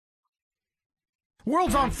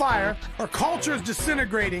World's on fire. Our culture is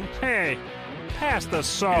disintegrating. Hey, pass the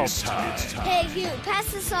salt. It's time. Hey, you,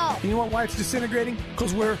 pass the salt. You know why it's disintegrating?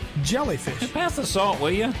 Because we're jellyfish. Pass the salt,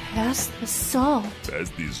 will you? Pass the salt.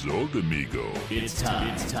 Pass the salt, amigo. It's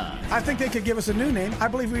time. I think they could give us a new name. I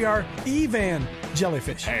believe we are Evan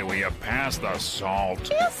jellyfish. Hey, will you pass the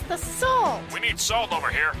salt? Pass the salt. We need salt over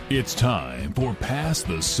here. It's time for Pass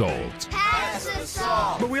the Salt. Pass the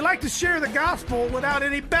salt. But we like to share the gospel without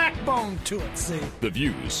any backbone to it, see? The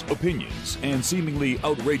views, opinions, and seemingly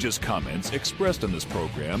outrageous comments expressed in this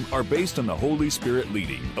program are based on the Holy Spirit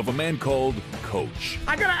leading of a man called Coach.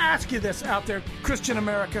 I gotta ask you this out there, Christian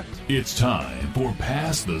America. It's time for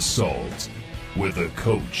Pass the Salt with a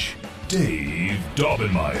Coach, Dave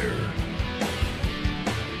Daubenmire.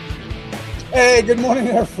 Hey, good morning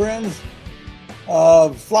there, friends.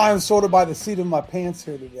 Flying sort of by the seat of my pants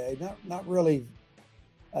here today. Not really,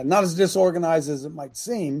 not as disorganized as it might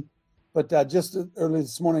seem, but just early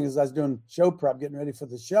this morning as I was doing show prep, getting ready for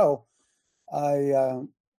the show, I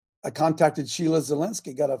contacted Sheila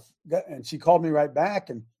Zelinsky, and she called me right back.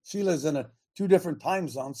 And Sheila's in two different time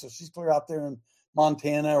zones, so she's clear out there in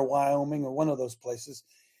Montana or Wyoming or one of those places.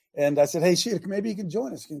 And I said, "Hey, Sheila, maybe you can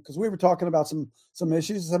join us because we were talking about some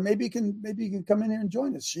issues. So maybe you can come in here and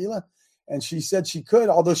join us, Sheila." And she said she could,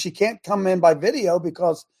 although she can't come in by video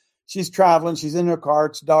because she's traveling. She's in her car.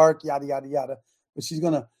 It's dark, yada yada yada. But she's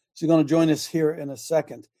gonna join us here in a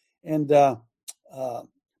second. And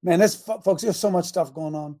man, folks, there's so much stuff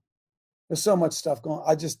going on. There's so much stuff going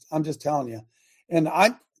on. I'm just telling you. And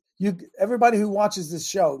everybody who watches this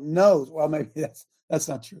show knows. Well, maybe that's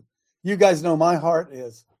not true. You guys know my heart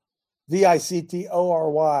is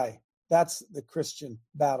VICTORY. That's the Christian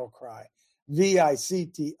battle cry.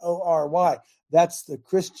 VICTORY. That's the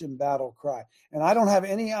Christian battle cry. And I don't have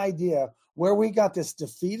any idea where we got this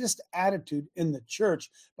defeatist attitude in the church,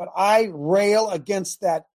 but I rail against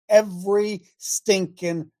that every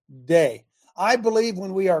stinking day. I believe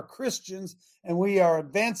when we are Christians and we are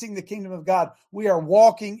advancing the kingdom of God, we are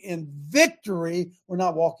walking in victory. We're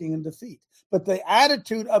not walking in defeat. But the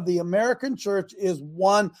attitude of the American church is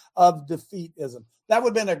one of defeatism. That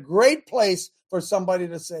would have been a great place for somebody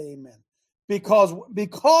to say amen. Because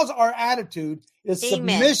our attitude is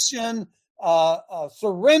Amen. Submission,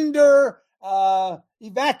 surrender,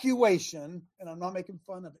 evacuation. And I'm not making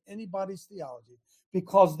fun of anybody's theology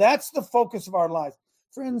because that's the focus of our lives.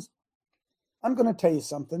 Friends, I'm going to tell you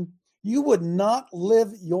something. You would not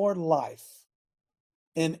live your life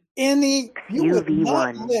in any, you would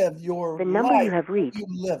not live your the number life you have reached. You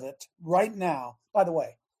live it right now. By the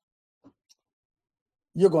way,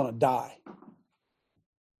 you're going to die.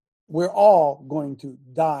 We're all going to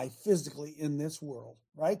die physically in this world,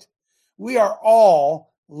 right? We are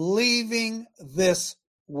all leaving this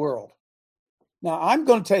world. Now, I'm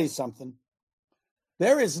going to tell you something.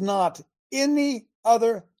 There is not any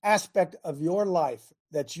other aspect of your life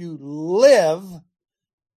that you live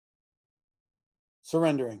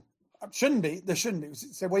surrendering. Shouldn't be. There shouldn't be.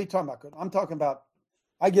 Say, what are you talking about? I'm talking about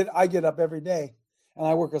I get up every day and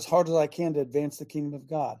I work as hard as I can to advance the kingdom of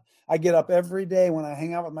God. I get up every day when I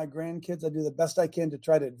hang out with my grandkids. I do the best I can to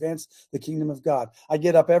try to advance the kingdom of God. I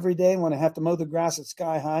get up every day when I have to mow the grass at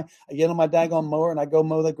Sky High. I get on my daggone mower and I go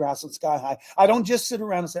mow the grass at Sky High. I don't just sit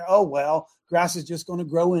around and say, "Oh, well, grass is just going to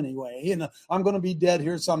grow anyway. You know, I'm going to be dead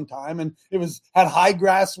here sometime. And it had high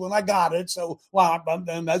grass when I got it. So, well,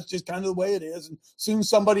 and that's just kind of the way it is. And soon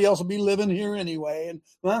somebody else will be living here anyway." And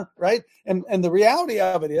right. And the reality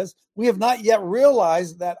of it is we have not yet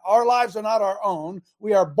realized that our lives are not our own.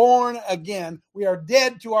 We are born again. We are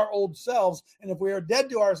dead to our old selves. And if we are dead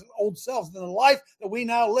to our old selves, then the life that we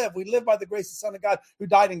now live, we live by the grace of the Son of God who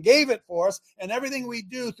died and gave it for us. And everything we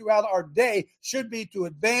do throughout our day should be to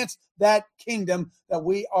advance that kingdom that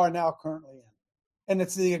we are now currently in. And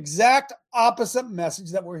it's the exact opposite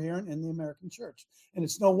message that we're hearing in the American church. And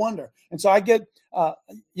it's no wonder. And so I get,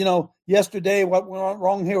 yesterday, what went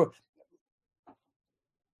wrong here?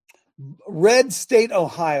 Red State,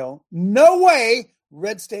 Ohio. No way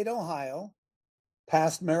Red State, Ohio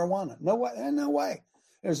passed marijuana. No way. No way.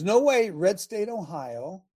 There's no way Red State,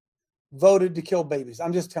 Ohio voted to kill babies.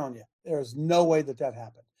 I'm just telling you, there's no way that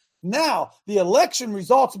happened. Now, the election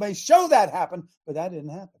results may show that happened, but that didn't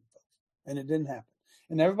happen, folks. And it didn't happen.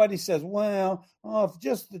 And everybody says, if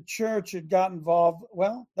just the church had got involved,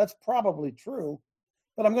 well, that's probably true.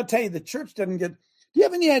 But I'm going to tell you, the church doesn't get. Do you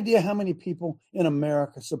have any idea how many people in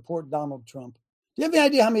America support Donald Trump? Do you have any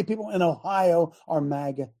idea how many people in Ohio are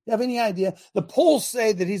MAGA? Do you have any idea? The polls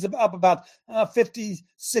say that he's up about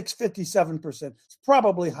 56, 57%. It's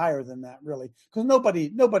probably higher than that, really, because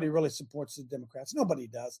nobody really supports the Democrats. Nobody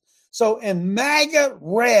does. So in MAGA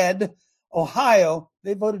red Ohio,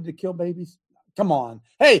 they voted to kill babies. Come on.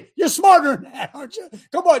 Hey, you're smarter than that, aren't you?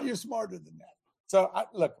 Come on, you're smarter than that. So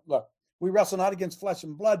look, we wrestle not against flesh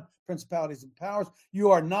and blood, principalities and powers.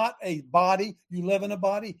 You are not a body. You live in a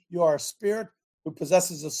body. You are a spirit who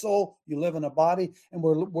possesses a soul. You live in a body. And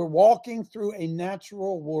we're walking through a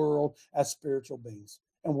natural world as spiritual beings.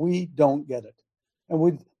 And we don't get it.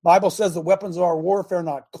 And Bible says the weapons of our warfare are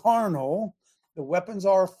not carnal. The weapons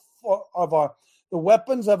of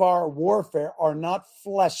our warfare are not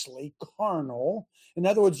fleshly, carnal. In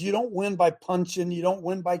other words, you don't win by punching, you don't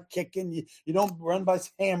win by kicking, you don't run by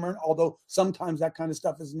hammering, although sometimes that kind of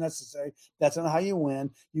stuff is necessary. That's not how you win.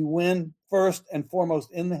 You win first and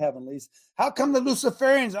foremost in the heavenlies. How come the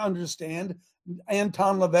Luciferians understand,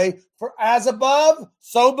 Anton LaVey, for as above,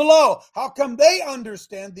 so below? How come they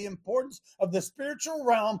understand the importance of the spiritual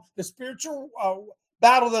realm, the spiritual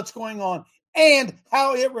battle that's going on, and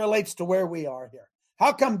how it relates to where we are here?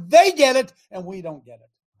 How come they get it and we don't get it?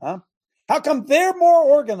 Huh? How come they're more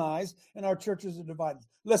organized and our churches are divided?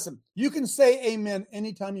 Listen, you can say amen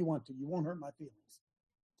anytime you want to. You won't hurt my feelings.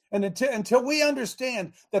 And until we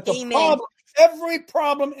understand that every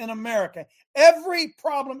problem in America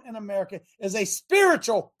is a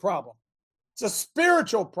spiritual problem. It's a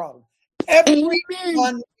spiritual problem. Every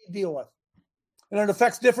one we deal with. And it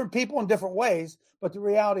affects different people in different ways. But the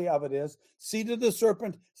reality of it is, seed of the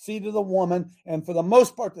serpent, seed of the woman, and for the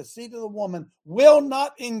most part, the seed of the woman will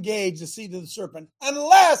not engage the seed of the serpent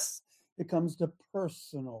unless it comes to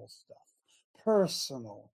personal stuff.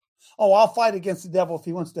 Personal. Oh, I'll fight against the devil if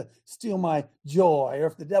he wants to steal my joy, or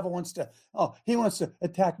if the devil wants to, he wants to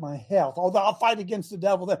attack my health. Although I'll fight against the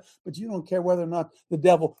devil there. But you don't care whether or not the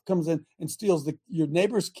devil comes in and steals your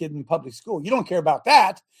neighbor's kid in public school. You don't care about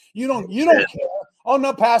that. You don't care. Oh,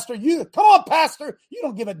 no, Pastor, come on, Pastor. You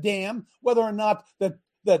don't give a damn whether or not the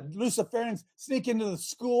Luciferians sneak into the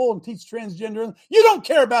school and teach transgender. You don't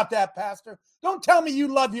care about that, Pastor. Don't tell me you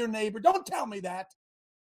love your neighbor. Don't tell me that.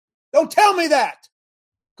 Don't tell me that,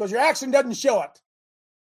 because your action doesn't show it.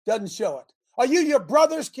 Doesn't show it. Are you your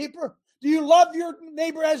brother's keeper? Do you love your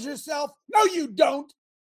neighbor as yourself? No, you don't.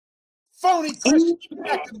 Phony Christian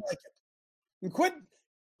acting like it. And quit.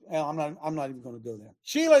 Well, I'm not even going to go there.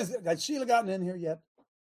 Has Sheila gotten in here yet?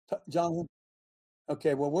 Jonathan?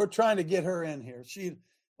 Okay, well, we're trying to get her in here. It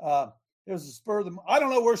was a spur of the. I don't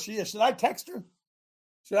know where she is. Should I text her?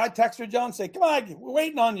 John? Say, come on, we're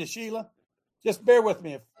waiting on you, Sheila. Just bear with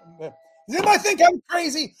me. Does anybody think I'm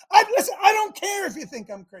crazy? Listen, I don't care if you think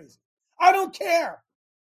I'm crazy. I don't care.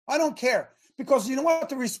 Because you know what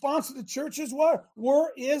the response of the churches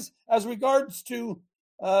is as regards to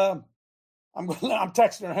I'm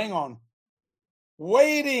texting her. Hang on.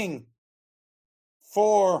 Waiting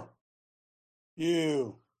for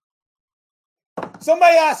you.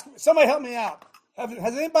 Somebody help me out.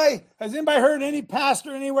 Has anybody heard any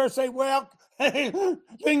pastor anywhere say, well, hey,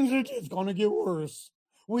 things are just going to get worse.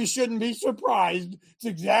 We shouldn't be surprised. It's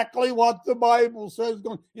exactly what the Bible says.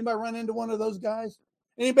 Anybody run into one of those guys?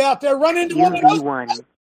 Anybody out there run into one of those guys?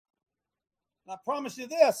 I promise you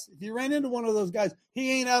this, if you ran into one of those guys,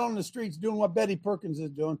 he ain't out on the streets doing what Betty Perkins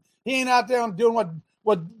is doing. He ain't out there doing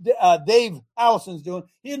what Dave Allison's doing.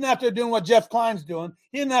 He ain't out there doing what Jeff Klein's doing.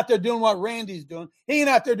 He ain't out there doing what Randy's doing. He ain't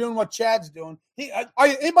out there doing what Chad's doing.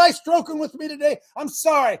 Anybody stroking with me today? I'm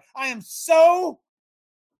sorry. I am so...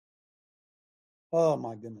 Oh,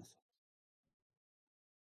 my goodness.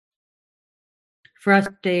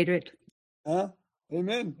 Frustrated. Huh?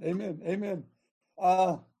 Amen.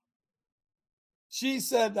 She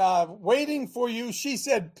said, waiting for you. She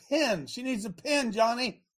said, pen. She needs a pen,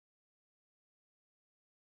 Johnny.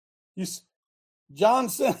 John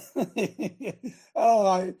said,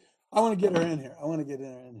 I want to get her in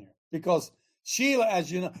here. Because Sheila,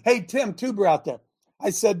 as you know, hey, Tim Tuber out there. I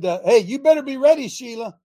said, hey, you better be ready,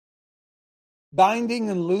 Sheila. Binding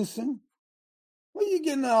and loosing. Where you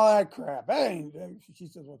getting all that crap? She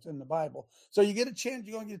says what's in the Bible. So you're going to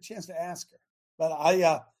get a chance to ask her. But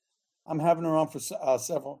I'm having her on for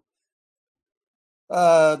several.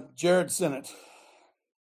 Jared Sinnott.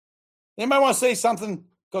 Anybody want to say something?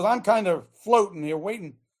 Because I'm kind of floating here,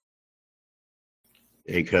 waiting.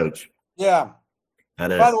 Hey, Coach. Yeah. By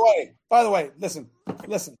the way, listen.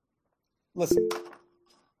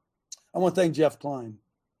 I want to thank Jeff Klein.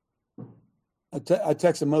 I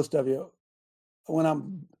texted most of you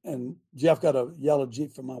and Jeff got a yellow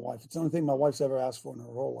Jeep for my wife. It's the only thing my wife's ever asked for in her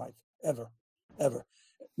whole life, ever.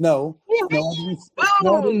 No, I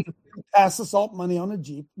didn't pass the salt money on a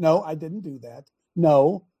Jeep. No, I didn't do that.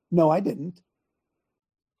 No, I didn't.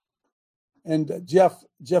 And Jeff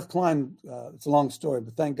Klein, it's a long story,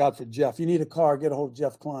 but thank God for Jeff. You need a car, get a hold of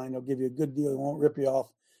Jeff Klein. He'll give you a good deal. He won't rip you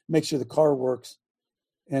off. make sure the car works.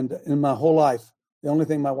 And in my whole life, the only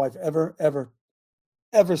thing my wife ever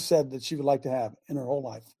said that she would like to have in her whole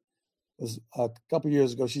life was a couple of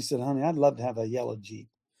years ago. She said, honey, I'd love to have a yellow Jeep.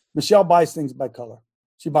 Michelle buys things by color.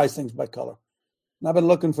 She buys things by color. And I've been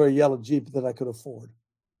looking for a yellow Jeep that I could afford,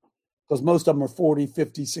 because most of them are $40,000,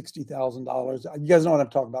 $50,000, $60,000. You guys know what I'm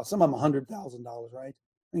talking about. Some of them $100,000, right?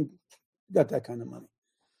 I mean, you got that kind of money.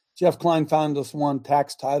 Jeff Klein found us one,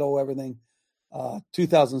 tax, title, everything.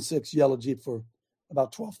 2006 yellow Jeep for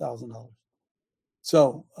about $12,000.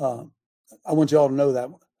 So I want you all to know that,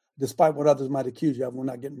 despite what others might accuse you of, we're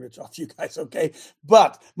not getting rich off you guys, okay?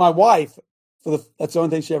 But my wife, that's the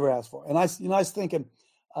only thing she ever asked for. And I was thinking,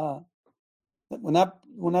 when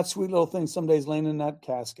that sweet little thing someday is laying in that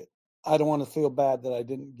casket, I don't want to feel bad that I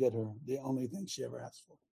didn't get her the only thing she ever asked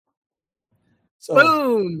for. So,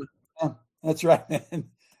 boom. That's right, man.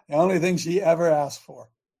 The only thing she ever asked for.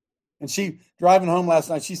 And she, driving home last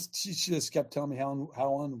night, she just kept telling me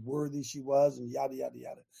how unworthy she was and yada, yada,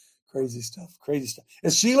 yada. Crazy stuff.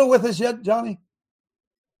 Is Sheila with us yet, Johnny?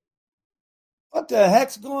 What the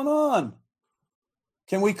heck's going on?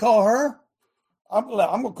 Can we call her? I'm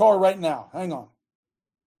going to call her right now. Hang on.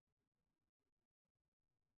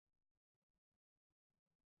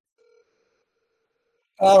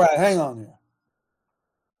 All right, hang on here.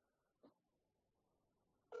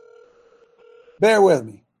 Bear with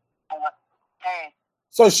me. Hey.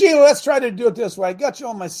 So, Sheila, let's try to do it this way. I got you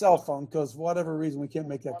on my cell phone because for whatever reason we can't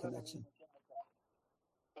make that connection.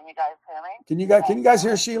 Can you guys hear me? Can you guys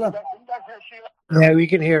hear Sheila? Yeah, we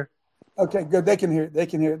can hear. Okay, good. They can hear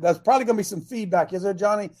it. That's probably going to be some feedback. Is there,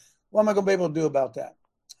 Johnny? What am I going to be able to do about that?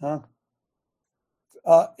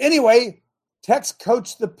 Anyway, text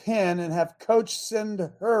Coach the pin and have Coach send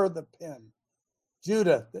her the pin.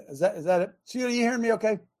 Judah, is that it? Judah, you hearing me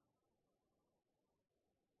okay?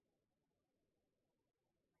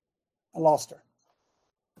 I lost her.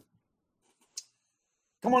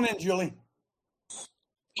 Come on in, Julie.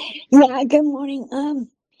 Yeah, good morning.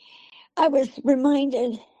 I was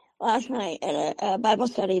reminded last night at a Bible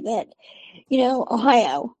study that,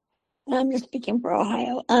 Ohio, and I'm just speaking for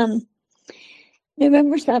Ohio,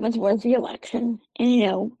 November 7th was the election,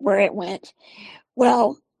 and where it went.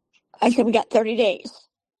 Well, I said we got 30 days,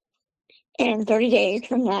 and 30 days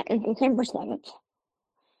from that is December 7th.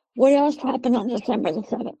 What else happened on December the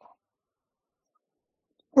 7th?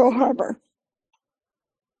 Pearl Harbor.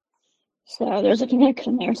 So there's a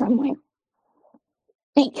connection there somewhere.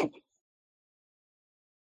 Thank you.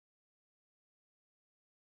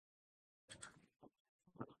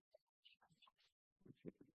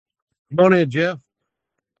 Come on in, Jeff.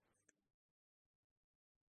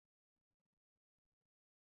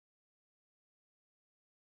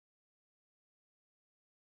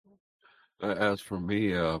 As for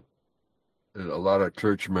me, a lot of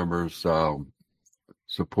church members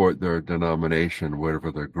support their denomination,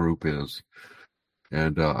 whatever their group is.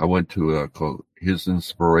 And I went to His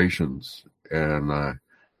Inspirations, and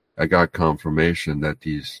I got confirmation that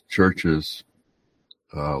these churches,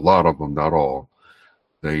 a lot of them, not all,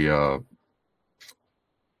 they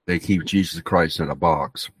keep Jesus Christ in a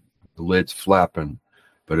box. The lid's flapping,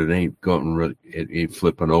 but it ain't going really, it ain't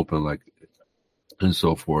flipping open like, and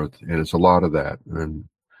so forth. And it's a lot of that, and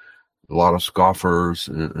a lot of scoffers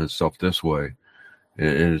and stuff this way.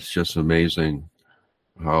 And it's just amazing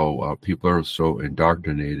how people are so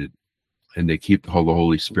indoctrinated, and they keep the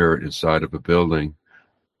Holy Spirit inside of a building,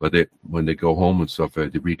 but when they go home and stuff, they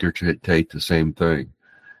regurgitate the same thing,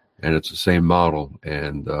 and it's the same model.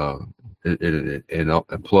 And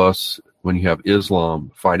and plus, when you have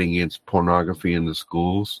Islam fighting against pornography in the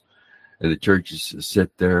schools, and the churches just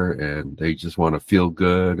sit there and they just want to feel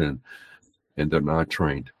good, and they're not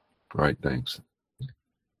trained. All right, thanks.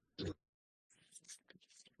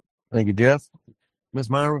 Thank you, Jeff. Miss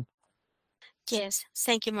Myra? Yes,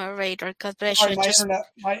 thank you, moderator. God bless Sorry, you.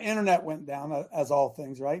 my internet went down, as all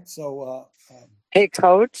things, right? So, Hey,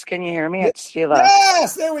 Coach, can you hear me? It's Sheila.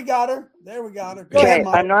 Yes, there we got her. Go ahead,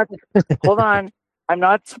 Mike. Hold on. I'm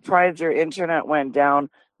not surprised your internet went down.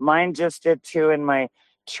 Mine just did too in my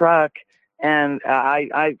truck. And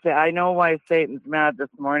I know why Satan's mad this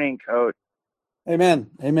morning, Coach. Amen.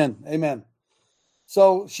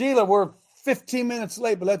 So, Sheila, we're 15 minutes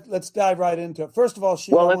late, but let's dive right into it. First of all,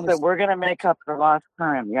 Sheila, we're going to make up for lost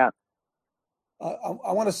time. Yeah.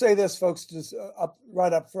 I want to say this, folks, just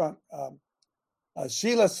right up front.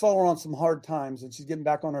 Sheila's fallen on some hard times, and she's getting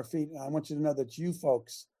back on her feet. And I want you to know that you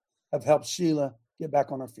folks have helped Sheila get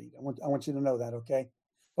back on her feet. I want you to know that, okay?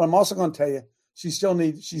 But I'm also going to tell you she still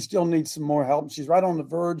needs some more help. She's right on the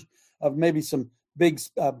verge of maybe some big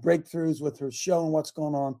breakthroughs with her show and what's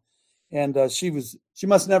going on. and she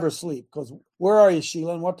must never sleep. Because where are you,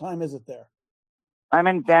 Sheila? And what time is it there? I'm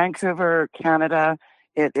in Vancouver, Canada.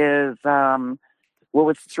 It is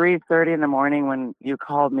it's 3:30 in the morning when you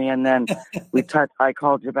called me, and then I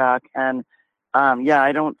called you back, and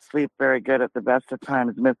I don't sleep very good at the best of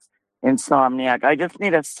times, Miss Insomniac. I just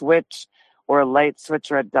need a switch or a light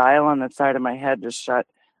switch or a dial on the side of my head to shut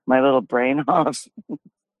my little brain off.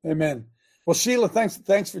 Amen. Well, Sheila,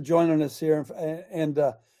 thanks for joining us here, and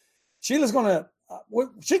Sheila's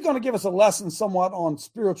she's going to give us a lesson somewhat on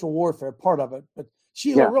spiritual warfare, part of it. But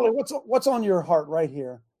Sheila, really, what's on your heart right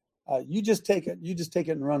here? You just take it. You just take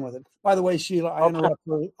it and run with it. By the way, Sheila, I interrupt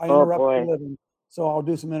her living, so I'll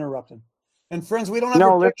do some interrupting. And friends, we don't have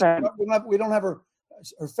her picture. We don't have her.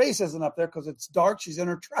 Her face isn't up there because it's dark. She's in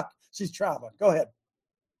her truck. She's traveling. Go ahead.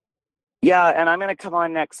 Yeah, and I'm going to come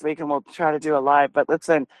on next week, and we'll try to do a live. But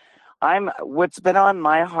listen, what's been on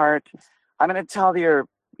my heart. I'm going to tell your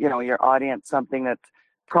audience something that's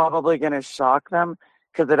probably going to shock them,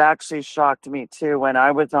 because it actually shocked me too when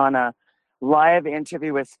I was on a live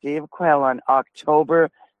interview with Steve Quayle on October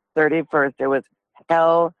 31st. It was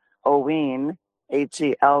Halloween,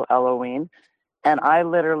 Helloween, and I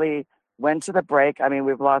literally went to the break. I mean,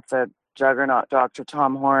 we've lost a juggernaut, Dr.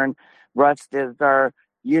 Tom Horn, Russ Dizdar.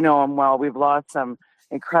 You know him well. We've lost some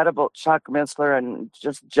incredible Chuck Missler and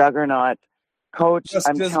just juggernaut coach.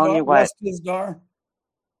 I'm telling you what.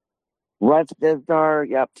 Russ Dizdar,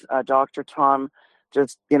 yep. Dr. Tom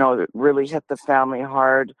just, really hit the family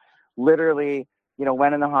hard. Literally,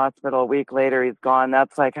 went in the hospital. A week later, he's gone.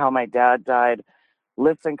 That's like how my dad died.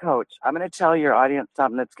 Listen, Coach, I'm going to tell your audience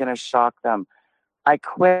something that's going to shock them. I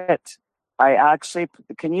quit.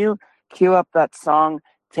 Can you cue up that song,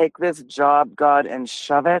 Take This Job, God, and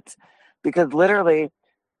Shove It? Because literally,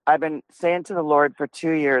 I've been saying to the Lord for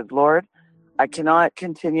 2 years, Lord, I cannot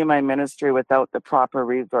continue my ministry without the proper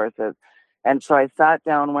resources. And so I sat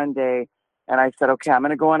down one day and I said, okay, I'm going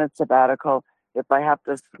to go on a sabbatical. If I have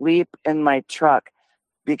to sleep in my truck,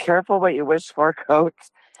 be careful what you wish for, Coach.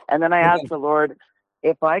 And then I asked the Lord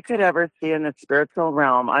if I could ever see in the spiritual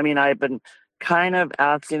realm. I mean, I've been kind of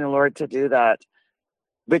asking the Lord to do that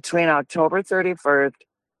between October 31st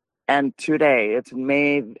and today. It's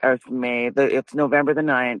November the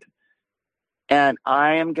 9th. And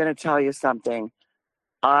I am going to tell you something.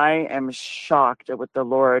 I am shocked at what the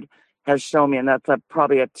Lord has shown me. And that's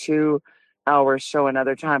probably a 2-hour show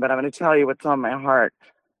another time. But I'm going to tell you what's on my heart.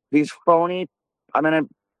 These phony, I'm not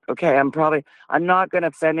going to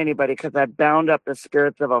offend anybody because I've bound up the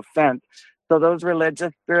spirits of offense. So those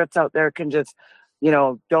religious spirits out there can just,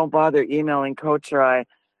 don't bother emailing Coach or I.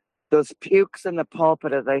 Those pukes in the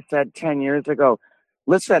pulpit, as I said 10 years ago.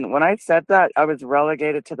 Listen, when I said that, I was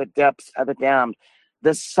relegated to the depths of the damned.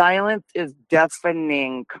 The silence is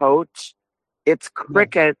deafening, Coach. It's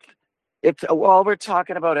crickets. It's all we're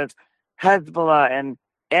talking about is Hezbollah and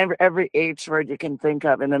every H word you can think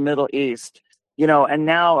of in the Middle East. And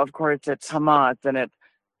now, of course, it's Hamas and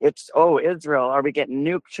it's Israel. Are we getting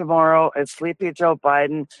nuked tomorrow? Is Sleepy Joe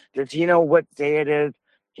Biden? Does he know what day it is?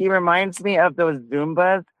 He reminds me of those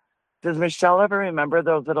Zumbas. Does Michelle ever remember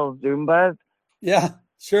those little Zumbas? Yeah,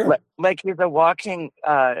 sure. Like he's a walking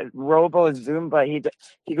robo Zumba.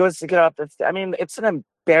 He goes to get off the. I mean, it's an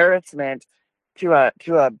embarrassment to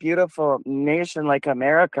a beautiful nation like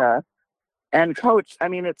America. And Coach, I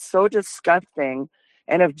mean, it's so disgusting.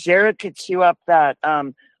 And if Jared could cue up that,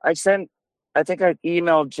 I think I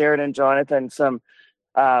emailed Jared and Jonathan some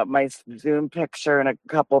my Zoom picture and a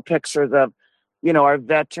couple pictures of, our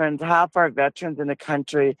veterans. Half our veterans in the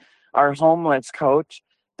country are homeless, Coach.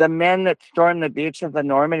 The men that stormed the beaches of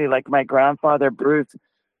Normandy, like my grandfather, Bruce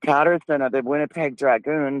Patterson of the Winnipeg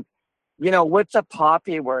Dragoons, what's a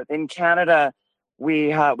poppy worth? In Canada,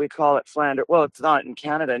 we call it Flanders. Well, it's not in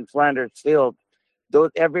Canada, in Flanders Field.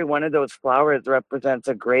 Every one of those flowers represents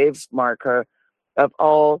a graves marker of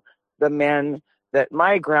all the men that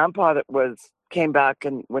my grandpa came back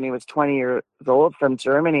when he was 20 years old from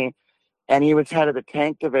Germany, and he was head of the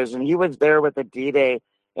tank division. He was there with the D-Day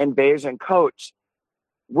invasion. Coach,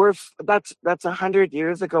 that's 100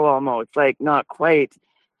 years ago almost, like not quite.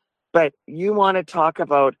 But you want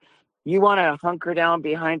to hunker down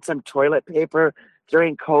behind some toilet paper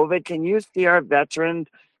during COVID? Can you see our veterans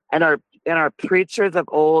and our preachers of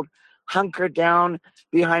old hunker down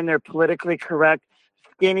behind their politically correct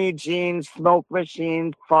skinny jeans, smoke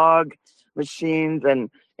machines, fog machines,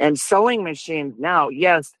 and sewing machines now?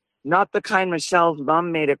 Yes, not the kind Michelle's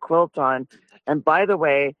mom made a quilt on. And by the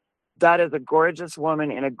way, that is a gorgeous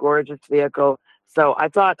woman in a gorgeous vehicle. So I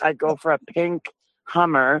thought I'd go for a pink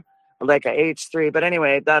Hummer, like a H3. But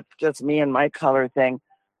anyway, that's just me and my color thing.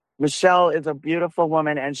 Michelle is a beautiful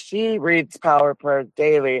woman, and she reads power prayers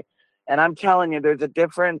daily. And I'm telling you, there's a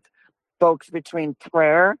difference, folks, between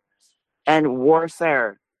prayer and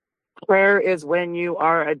warfare. Prayer is when you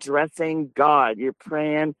are addressing God. You're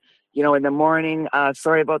praying, in the morning.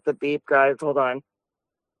 Sorry about the beep, guys. Hold on.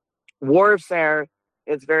 Warfare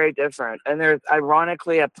is very different. And there's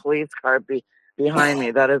ironically a police car behind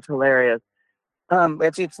me. That is hilarious.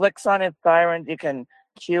 If he flicks on his sirens, you can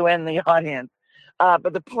cue in the audience.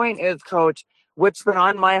 But the point is, Coach, what's been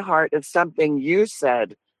on my heart is something you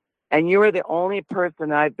said. And you were the only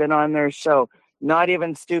person I've been on their show. Not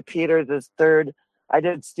even Stu Peters is third. I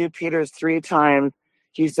did Stu Peters 3 times.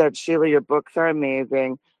 He said, Sheila, your books are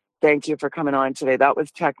amazing. Thank you for coming on today. That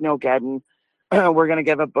was Technogeddon. We're going to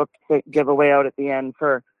give a book giveaway out at the end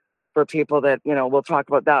for people that, we'll talk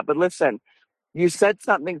about that. But listen, you said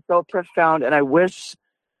something so profound, and I wish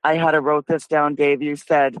I had wrote this down, Dave. You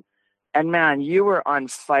said, and man, you were on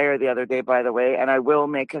fire the other day, by the way, and I will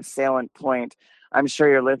make a salient point. I'm sure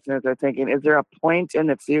your listeners are thinking, is there a point in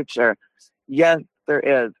the future? Yes, there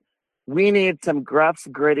is. We need some gruff,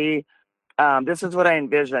 gritty. This is what I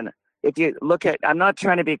envision. If you look at, I'm not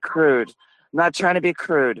trying to be crude.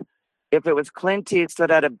 If it was Clint Eastwood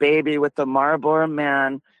had a baby with the Marlboro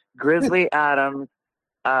Man, Grizzly Adams,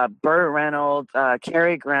 Burt Reynolds,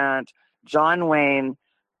 Cary Grant, John Wayne,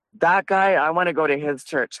 that guy, I want to go to his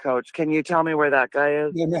church, Coach. Can you tell me where that guy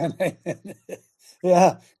is? Yeah, man.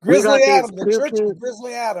 Yeah. Grizzly Adams, the church of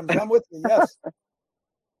Grizzly Adams. I'm with you, yes.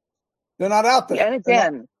 They're not out there. And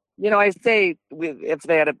again, I say if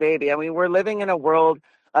they had a baby, I mean, we're living in a world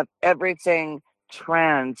of everything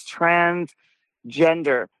transgender,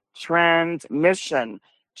 transmission.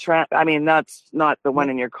 I mean, that's not the one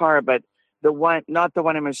in your car, but not the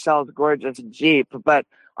one in Michelle's gorgeous Jeep, but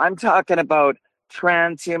I'm talking about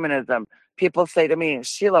transhumanism. People say to me,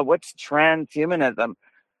 Sheila, what's transhumanism?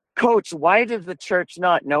 Coach, why does the church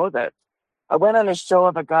not know this? I went on a show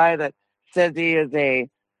of a guy that says he is a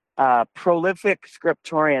prolific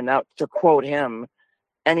scriptorian, now to quote him,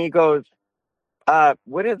 and he goes,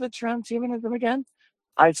 what is the transhumanism again?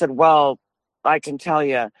 I said, well, I can tell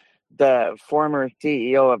you, the former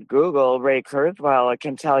CEO of Google, Ray Kurzweil, I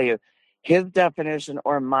can tell you his definition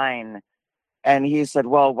or mine. And he said,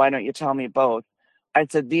 well, why don't you tell me both? I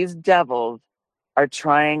said, these devils are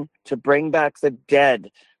trying to bring back the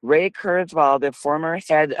dead. Ray Kurzweil, the former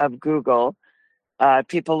head of Google,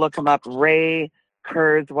 people look him up, Ray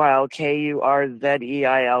Kurzweil,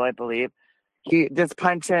 Kurzweil, I believe. He just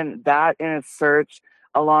punch in that in a search,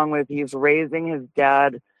 along with he's raising his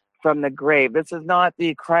dad from the grave. This is not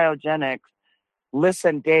the cryogenics.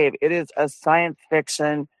 Listen, Dave, it is a science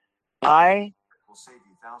fiction. I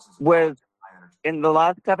was, in the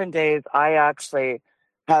last 7 days, I actually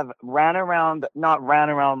have not ran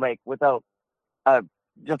around like without,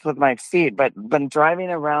 just with my feet, but been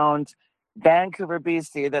driving around Vancouver,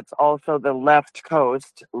 BC. That's also the left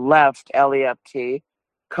coast, left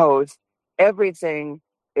coast. Everything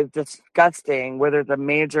is disgusting where there's a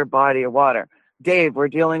major body of water. Dave, we're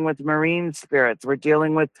dealing with marine spirits. We're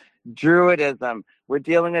dealing with Druidism. We're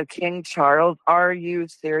dealing with King Charles. Are you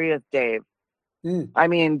serious, Dave? I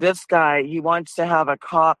mean, this guy, he wants to have a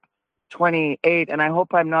COP28, and I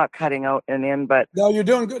hope I'm not cutting out and in, but... No, you're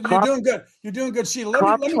doing good. You're doing good, Sheila.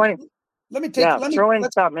 Let me throw in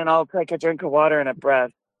something, and I'll take a drink of water and a breath.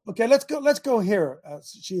 Okay, let's go here,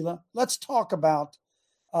 Sheila. Let's talk about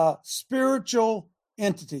spiritual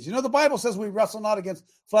entities. The Bible says we wrestle not against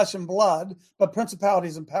flesh and blood, but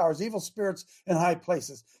principalities and powers, evil spirits in high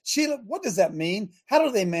places. Sheila, what does that mean? How do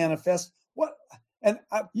they manifest?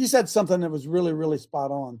 You said something that was really, really spot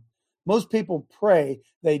on. Most people pray.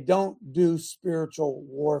 They don't do spiritual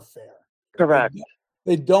warfare. Correct.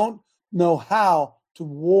 They don't know how to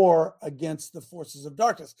war against the forces of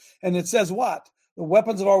darkness. And it says what? The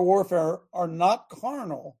weapons of our warfare are not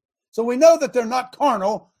carnal. So we know that they're not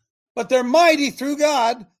carnal, but they're mighty through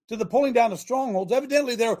God to the pulling down of strongholds.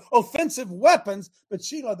 Evidently, they're offensive weapons. But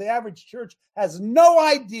Sheila, the average church has no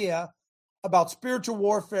idea about spiritual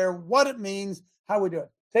warfare, what it means, how we do it.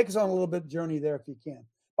 Take us on a little bit journey there if you can.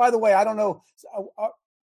 By the way, I don't know.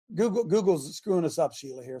 Google's screwing us up,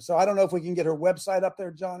 Sheila, here. So I don't know if we can get her website up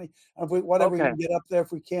there, Johnny. We can get up there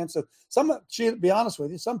if we can. So Sheila, be honest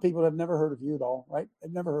with you, some people have never heard of you at all, right?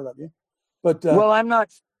 They've never heard of you. But well, I'm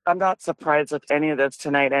not surprised with any of this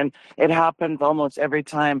tonight, and it happens almost every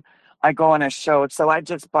time I go on a show. So I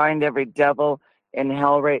just bind every devil in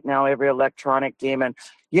hell right now, every electronic demon.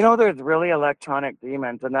 There's really electronic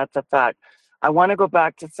demons, and that's a fact. I want to go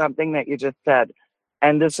back to something that you just said,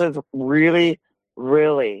 and this is really,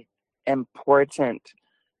 really important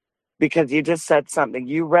because you just said something.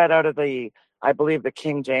 You read out of the I believe the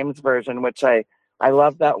King James Version, which I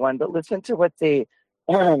love that one. But listen to what the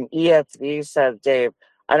ESV says, Dave.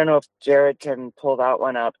 I don't know if Jared can pull that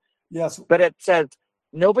one up. Yes. But it says,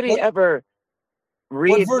 nobody ever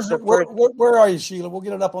reads what version, the first... where are you, Sheila? We'll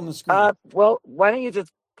get it up on the screen. Well, why don't you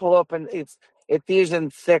just pull open it's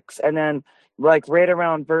Ephesians 6, and then like right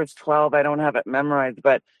around verse 12. I don't have it memorized,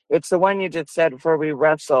 but it's the one you just said, for we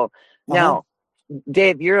wrestle. Now,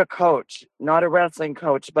 Dave, you're a coach, not a wrestling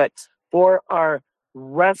coach, but for our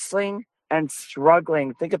wrestling and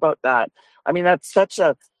struggling, think about that. I mean, that's such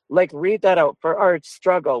a, like, read that out. For our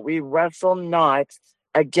struggle, we wrestle not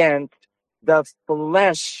against the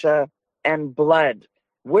flesh and blood.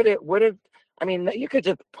 I mean, you could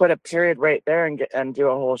just put a period right there and do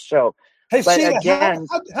a whole show. Hey, but Sheila, again,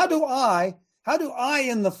 how do I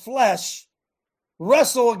in the flesh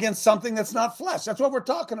wrestle against something that's not flesh? That's what we're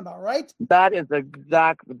talking about, right? That is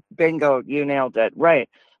exact bingo. You nailed it. Right.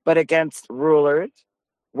 But against rulers,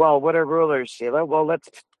 well, what are rulers, Sheila? Well, let's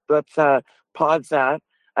pause that.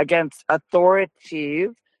 Against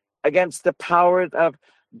authorities, against the powers of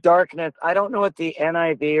darkness. I don't know what the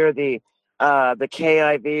NIV or the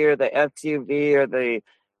KIV or the SUV or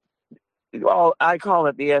well, I call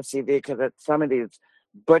it the SUV because it's some of these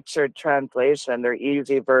butchered translation. They're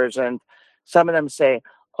easy versions. Some of them say,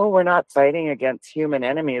 oh, we're not fighting against human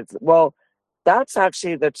enemies. Well, that's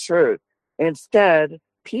actually the truth. Instead,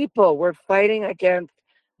 we're fighting against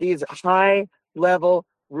these high-level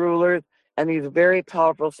rulers and these very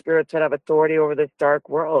powerful spirits that have authority over this dark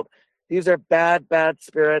world. These are bad, bad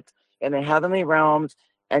spirits in the heavenly realms,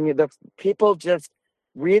 and the people just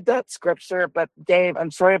read that scripture. But Dave,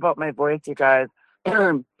 I'm sorry about my voice, you guys.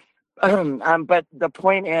 But the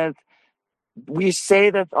point is, we say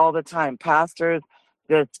this all the time. Pastors,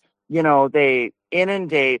 they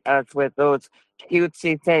inundate us with those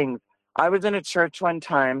cutesy things. I was in a church one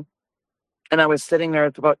time, and I was sitting there.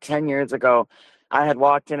 It's about 10 years ago. I had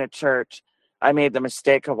walked in a church. I made the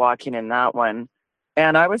mistake of walking in that one.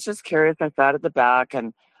 And I was just curious. I sat at the back,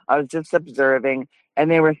 and I was just observing.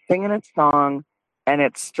 And they were singing a song, and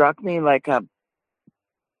it struck me like a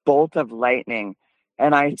bolt of lightning.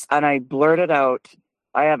 And I blurted out,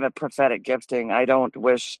 I have a prophetic gifting. I don't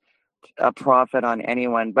wish a prophet on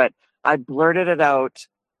anyone, but I blurted it out.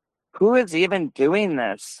 Who is even doing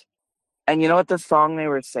this? And you know what the song they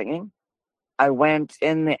were singing? I went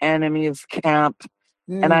in the enemy's camp,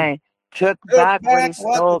 and I took back what he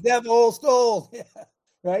stole. What the devil stole. Yeah.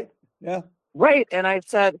 Right? Yeah. Right. And I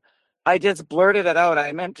said, I just blurted it out.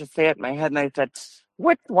 I meant to say it in my head, and I said,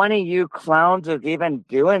 which one of you clowns is even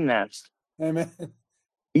doing this? Amen.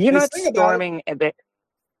 You're not storming.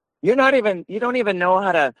 You don't even know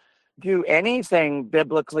how to do anything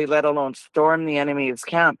biblically, let alone storm the enemy's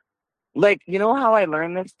camp. Like, you know how I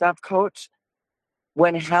learned this stuff, Coach?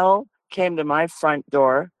 When hell came to my front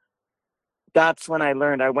door, that's when I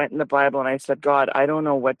learned. I went in the Bible and I said, God, I don't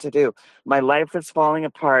know what to do. My life is falling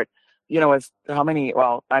apart.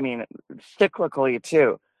 Cyclically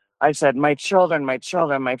too. I said, my children, my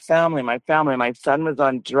family. My son was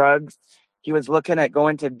on drugs. He was looking at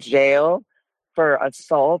going to jail for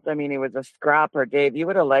assault. I mean, he was a scrapper, Dave. You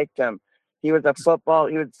would have liked him. He was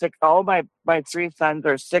he was sick. All my three sons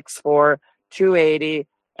are 6'4", 280,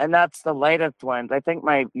 and that's the lightest ones. I think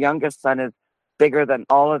my youngest son is bigger than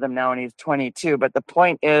all of them now, and he's 22. But the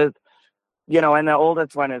point is, and the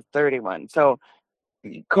oldest one is 31. So,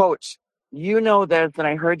 Coach, you know this, and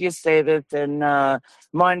I heard you say this in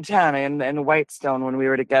Montana in Whitestone when we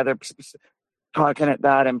were together talking at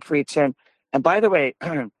that and preaching. And by the way,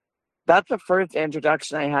 that's the first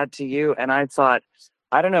introduction I had to you, and I thought,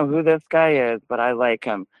 I don't know who this guy is, but I like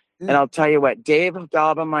him. And I'll tell you what, Dave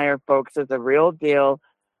Daubenmire, folks, is a real deal.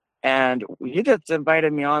 And you just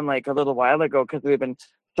invited me on like a little while ago because we've been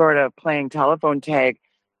sort of playing telephone tag.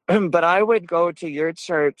 But I would go to your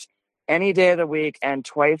church any day of the week and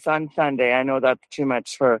twice on Sunday. I know that's too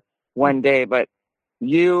much for one day, but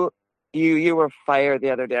you were fire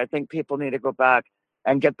the other day. I think people need to go back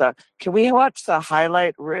and can we watch the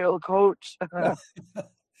highlight reel, Coach?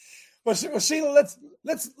 Well, Sheila,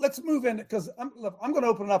 let's move in because I'm going to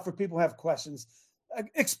open it up for people who have questions.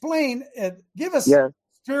 Explain it. Give us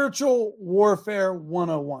Spiritual Warfare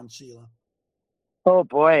 101, Sheila. Oh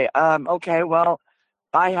boy. Okay. Well,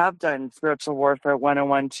 I have done Spiritual Warfare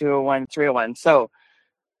 101, 201, 301. So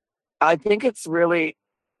I think it's really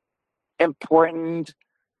important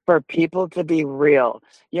for people to be real.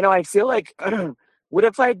 I feel like, what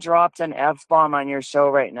if I dropped an F-bomb on your show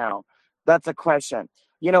right now? That's a question.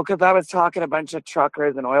 Because I was talking to a bunch of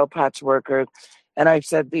truckers and oil patch workers, and I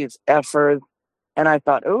said these F'ers, and I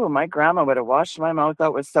thought, oh, my grandma would have washed my mouth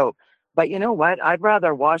out with soap. But you know what? I'd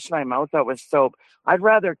rather wash my mouth out with soap. I'd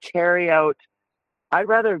rather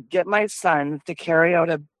get my son to carry out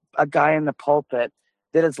a guy in the pulpit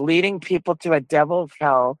that is leading people to a devil's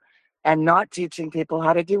hell and not teaching people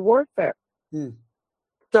how to do warfare.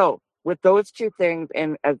 So, with those two things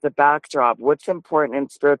in as the backdrop, what's important in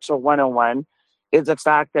Spiritual 101 is the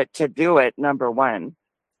fact that to do it, number one,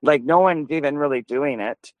 like no one's even really doing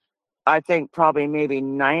it. I think probably maybe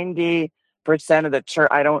 90% of the church,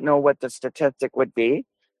 I don't know what the statistic would be,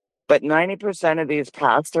 but 90% of these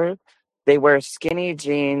pastors, they wear skinny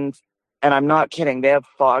jeans, and I'm not kidding. They have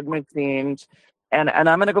fog machines. And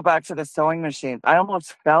I'm going to go back to the sewing machine. I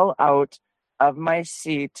almost fell out of my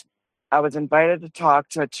seat. I was invited to talk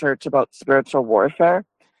to a church about spiritual warfare.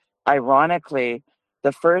 Ironically,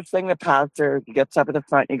 the first thing the pastor gets up at the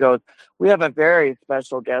front, he goes, "We have a very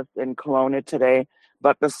special guest in Kelowna today.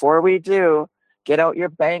 But before we do, get out your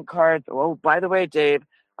bank cards. Oh, by the way, Dave,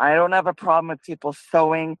 I don't have a problem with people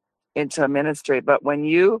sewing into a ministry. But when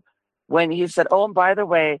he said, oh, and by the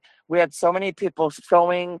way, we had so many people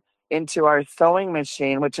sewing into our sewing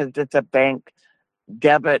machine, which is just a bank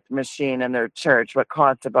debit machine in their church, what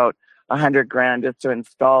costs about $100,000 just to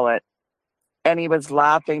install it." And he was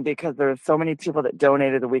laughing because there were so many people that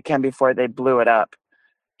donated the weekend before they blew it up.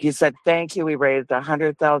 He said, "Thank you. We raised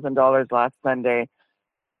 $100,000 last Sunday."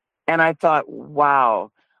 And I thought,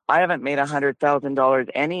 wow, I haven't made $100,000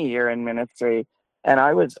 any year in ministry. And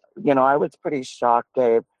I was pretty shocked,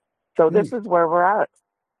 Dave. So this is where we're at.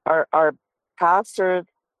 Our pastors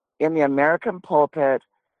in the American pulpit,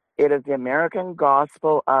 it is the American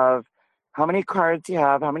gospel of how many cars do you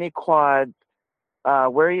have, how many quads,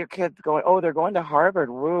 where are your kids going? Oh, they're going to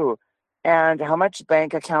Harvard, woo. And how much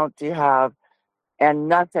bank account do you have? And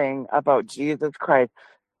nothing about Jesus Christ.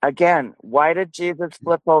 Again, why did Jesus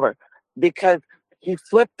flip over? Because he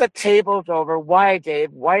flipped the tables over. Why,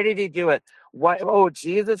 Dave? Why did he do it? Why? Oh,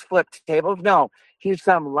 Jesus flipped tables? No, he's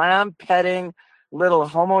some lamb-petting little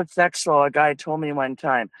homosexual, a guy told me one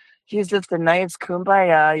time. He's just a nice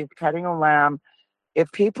kumbaya. He's petting a lamb.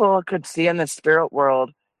 If people could see in the spirit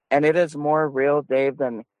world, and it is more real, Dave,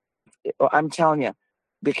 than I'm telling you,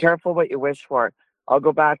 be careful what you wish for. I'll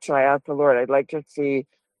go back to I asked the Lord, I'd like to see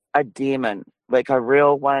a demon, like a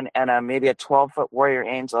real one, and maybe a 12-foot warrior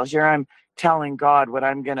angel. Here I'm telling God what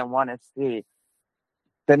I'm going to want to see.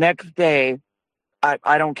 The next day,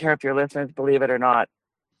 I don't care if your listeners believe it or not,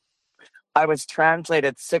 I was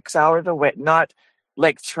translated 6 hours away, not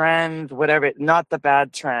like trans, whatever, not the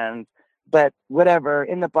bad trans, but whatever.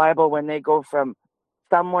 In the Bible, when they go from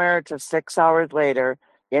somewhere to 6 hours later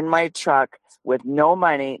in my truck with no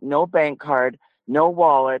money, no bank card, no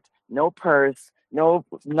wallet, no purse, no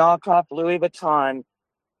knockoff Louis Vuitton,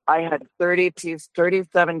 I had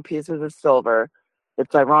 37 pieces of silver.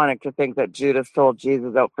 It's ironic to think that Judas sold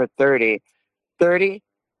Jesus out for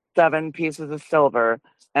 37 pieces of silver.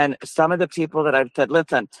 And some of the people that I've said,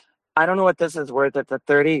 listen, I don't know what this is worth. It's a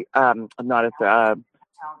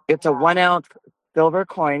it's a 1 ounce silver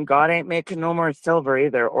coin. God ain't making no more silver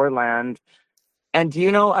either, or land. And do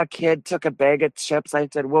you know a kid took a bag of chips? I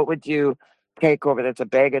said, what would you take over this, a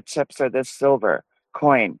bag of chips or this silver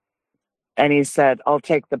coin? And he said, I'll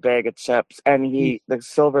take the bag of chips. And the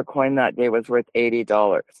silver coin that day was worth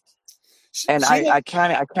 $80. And I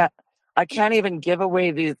can't even give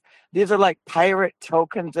away these. These are like pirate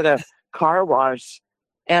tokens at a car wash.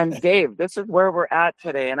 And Dave, this is where we're at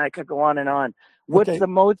today. And I could go on and on. What's the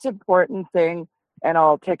most important thing? And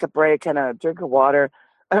I'll take a break and a drink of water.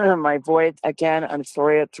 My voice, again, I'm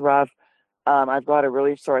sorry it's rough. I've got a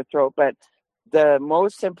really sore throat. But the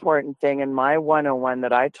most important thing in my 101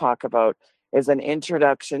 that I talk about is an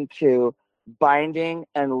introduction to binding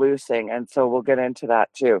and loosing. And so we'll get into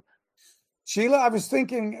that too. Sheila, I was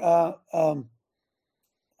thinking, my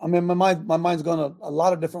mind's going a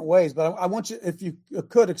lot of different ways, but I want you, if you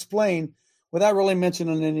could explain without really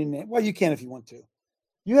mentioning any name. Well, you can if you want to.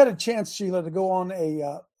 You had a chance, Sheila, to go on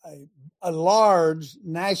a large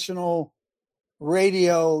national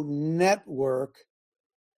radio network,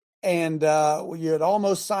 and you had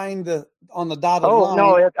almost signed on the dotted line.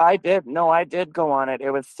 No, I did. No, I did go on it.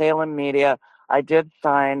 It was Salem Media. I did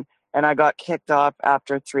sign, and I got kicked off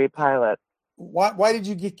after 3 pilots. Why did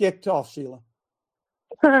you get kicked off, Sheila?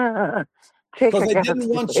 Because they didn't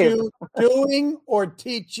want you doing or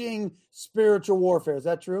teaching spiritual warfare. Is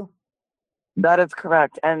that true? That is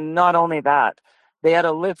correct. And not only that, they had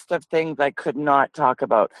a list of things I could not talk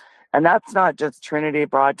about. And that's not just Trinity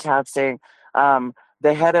Broadcasting. The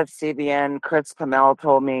head of CBN, Chris Pamel,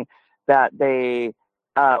 told me that he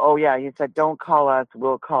said, don't call us,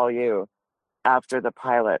 we'll call you after the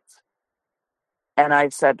pilots. And I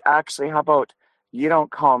said, actually, how about you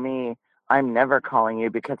don't call me, I'm never calling you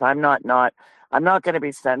because I'm not going to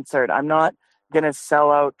be censored. I'm not going to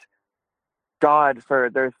sell out God for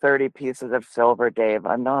their 30 pieces of silver, Dave.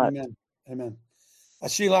 I'm not. Amen. Amen.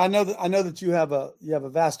 Sheila, I know that you have a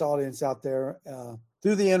vast audience out there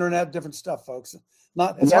through the internet, different stuff, folks.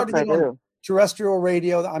 It's hard to get on terrestrial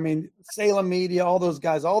radio. I mean, Salem Media, all those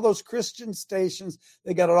guys, all those Christian stations,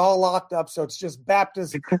 they got it all locked up. So it's just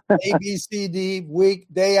Baptist A, B, C, D, week,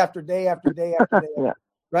 day after day after day after day. Yeah.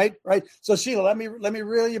 Right. So Sheila, let me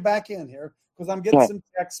reel you back in here because I'm getting some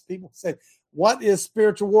texts. People say, "What is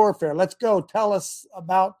spiritual warfare?" Let's go. Tell us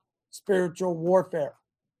about spiritual warfare.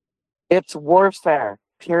 It's warfare,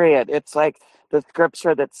 period. It's like the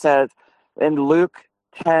scripture that says in Luke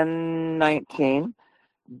 10:19,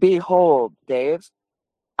 behold, Dave,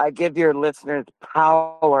 I give your listeners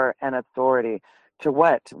power and authority to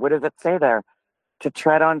what? What does it say there? To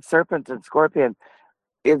tread on serpents and scorpions.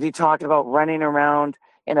 Is he talking about running around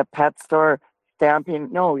in a pet store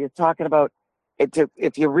stamping? No, he's talking about it.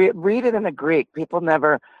 If you read it in the Greek, people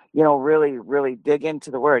never, really, really dig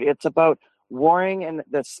into the word. It's about warring in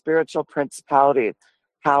the spiritual principalities,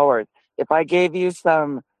 powers. If I gave you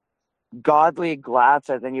some godly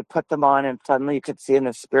glasses and you put them on and suddenly you could see in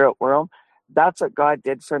the spirit world, that's what God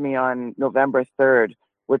did for me on November 3rd.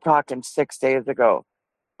 We're talking 6 days ago.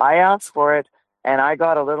 I asked for it and I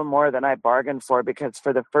got a little more than I bargained for because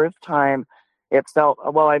for the first time it felt,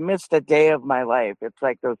 well, I missed a day of my life. It's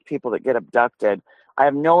like those people that get abducted. I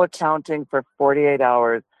have no accounting for 48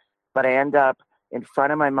 hours, but I end up in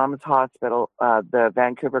front of my mom's hospital, the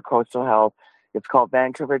Vancouver Coastal Health. It's called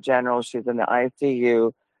Vancouver General. She's in the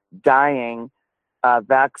ICU, dying,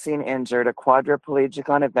 vaccine injured, a quadriplegic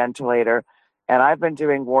on a ventilator. And I've been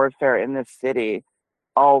doing warfare in this city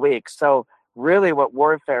all week. So really what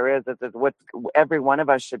warfare is what every one of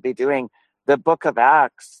us should be doing. The book of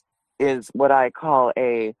Acts is what I call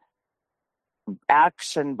a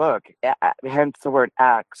action book, hence the word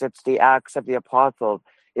Acts. It's the Acts of the Apostles.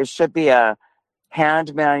 It should be a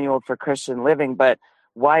hand manual for Christian living. But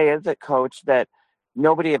why is it, Coach, that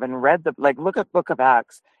nobody even read look at book of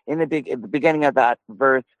Acts in the beginning of that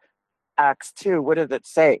verse, Acts 2, what does it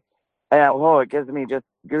say? It gives me just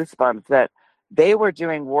goosebumps that they were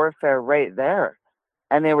doing warfare right there.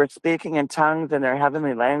 And they were speaking in tongues in their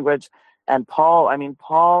heavenly language. And Paul,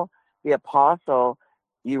 the apostle,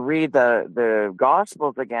 you read the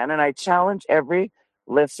Gospels again, and I challenge every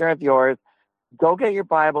listener of yours, go get your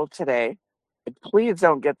Bible today. Please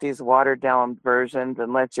don't get these watered-down versions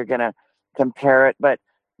unless you're going to compare it. But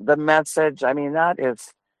the message, that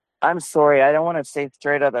is, I'm sorry, I don't want to say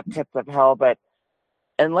straight out of the pits of hell, but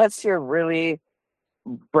unless you're really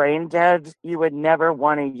brain dead, you would never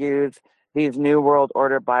want to use these New World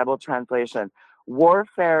Order Bible translations.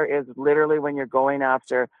 Warfare is literally when you're going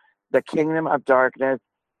after the kingdom of darkness,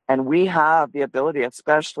 and we have the ability,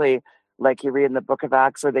 especially like you read in the book of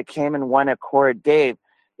Acts, where they came in one accord. Dave,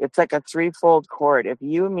 it's like a threefold cord. If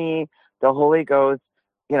you, me, the Holy Ghost,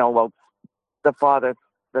 the Father,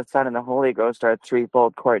 the Son, and the Holy Ghost are a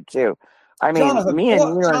threefold cord too. Jonathan, me and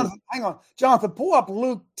you. Hang on. Jonathan, pull up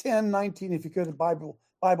Luke 10:19 if you could, Bible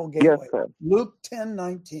Gateway. Yes, sir. Luke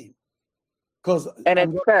 10:19. And it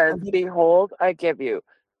says, behold, I give you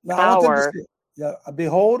power.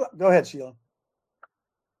 Behold, go ahead, Sheila.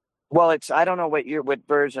 Well, I don't know what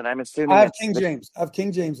version. I'm assuming I have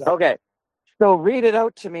King James. Okay. So read it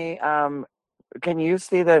out to me. Can you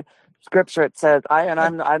see the scripture? It says,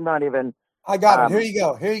 I'm not even. I got it.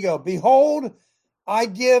 Here you go. Behold, I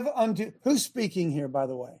give unto, who's speaking here, by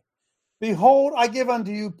the way? Behold, I give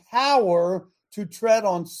unto you power to tread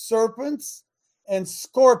on serpents and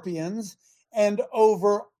scorpions and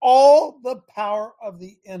over all the power of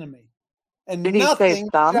the enemy. And nothing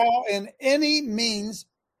shall in any means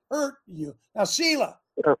hurt you. Now, Sheila,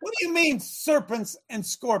 what do you mean serpents and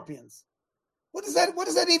scorpions? What does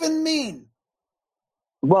that even mean?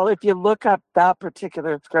 Well, if you look up that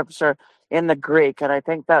particular scripture in the Greek, and I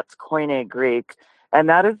think that's Koine Greek, and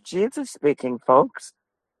that is Jesus speaking, folks.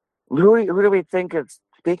 Who do we think is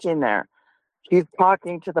speaking there? He's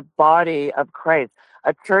talking to the body of Christ.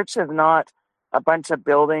 A church is not a bunch of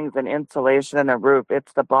buildings and insulation and a roof.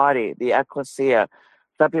 It's the body, the ecclesia.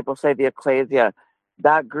 Some people say the ecclesia.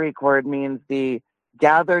 That Greek word means the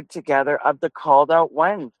gathered together of the called out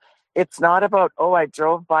ones. It's not about, I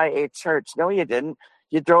drove by a church. No, you didn't.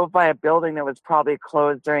 You drove by a building that was probably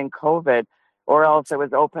closed during COVID, or else it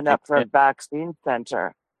was opened up for a vaccine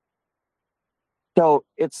center. So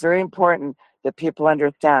it's very important that people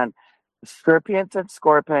understand serpents and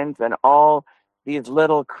scorpions and all these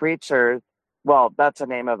little creatures. Well, that's the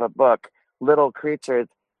name of a book, little creatures.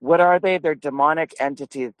 What are they? They're demonic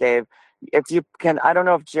entities, Dave. if you can, I don't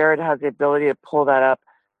know if Jared has the ability to pull that up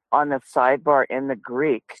on the sidebar in the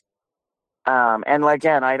Greek. And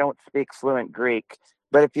again, I don't speak fluent Greek,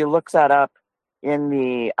 but if you look that up in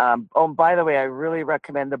the, by the way, I really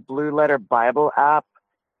recommend the Blue Letter Bible app.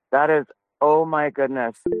 That is, oh my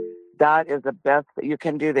goodness, that is the best. You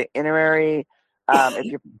can do the itinerary. If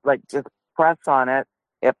you just press on it,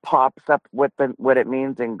 it pops up what it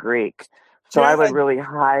means in Greek. So I would really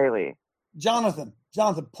highly. Jonathan,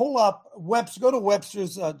 pull up Webster. Go to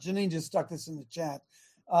Webster's. Janine just stuck this in the chat.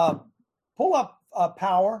 Pull up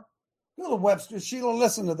Power. Go to Webster's. Sheila,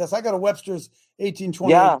 listen to this. I go to Webster's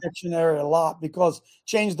 1828 dictionary a lot because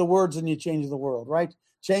change the words and you change the world, right?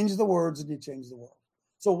 Change the words and you change the world.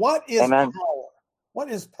 So what is power?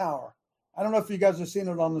 What is power? I don't know if you guys are seeing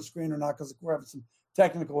it on the screen or not because we're having some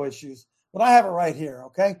technical issues, but I have it right here,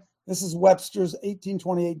 okay? This is Webster's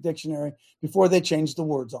 1828 dictionary before they changed the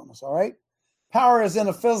words on us, all right? Power is in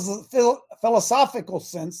a philosophical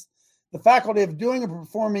sense, the faculty of doing or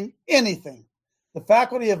performing anything, the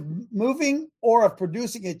faculty of moving or of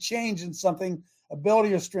producing a change in something,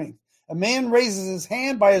 ability or strength. A man raises his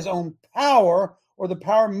hand by his own power, or the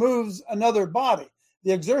power moves another body.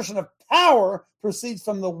 The exertion of power proceeds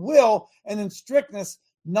from the will, and in strictness,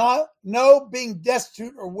 no being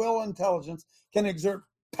destitute or will intelligence can exert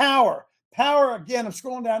power. Power, again, I'm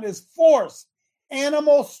scrolling down, is force,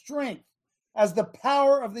 animal strength as the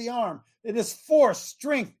power of the arm. It is force,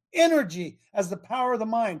 strength, energy as the power of the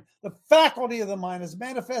mind. The faculty of the mind is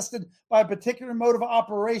manifested by a particular mode of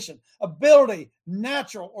operation, ability,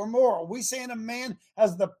 natural or moral. We say in a man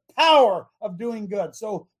has the power of doing good.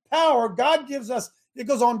 So power, God gives us, it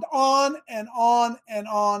goes on and on and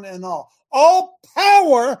on and on. All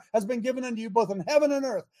power has been given unto you both in heaven and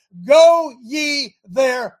earth. Go ye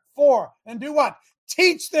therefore and do what?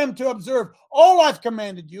 Teach them to observe all I've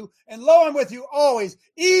commanded you. And lo, I'm with you always,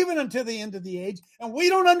 even unto the end of the age. And we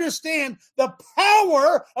don't understand the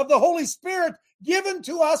power of the Holy Spirit given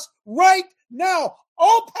to us right now.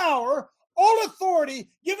 All power, all authority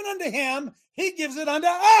given unto him, he gives it unto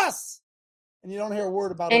us. And you don't hear a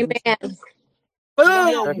word about it. Amen. You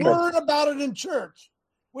don't hear a word about it in church.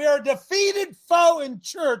 We are a defeated foe in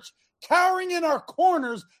church, cowering in our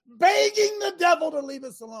corners, begging the devil to leave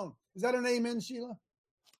us alone. Is that an amen, Sheila?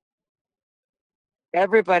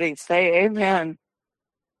 Everybody say amen.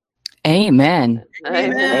 Amen.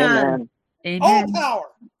 Amen. All power.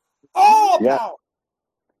 All power.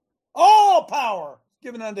 All power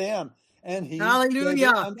given unto him. And he gave it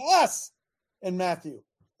unto us in Matthew.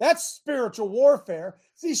 That's spiritual warfare.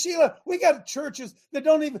 See, Sheila, we got churches that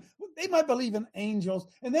don't even, they might believe in angels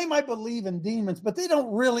and they might believe in demons, but they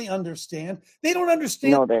don't really understand. They don't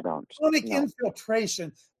understand. No, they don't.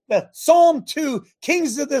 Infiltration. The Psalm 2,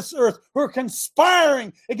 kings of this earth who are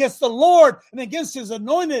conspiring against the Lord and against his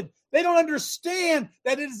anointed. They don't understand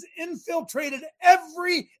that it has infiltrated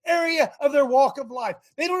every area of their walk of life.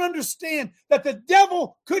 They don't understand that the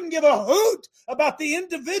devil couldn't give a hoot about the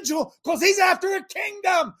individual because he's after a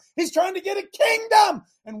kingdom. He's trying to get a kingdom.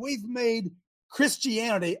 And we've made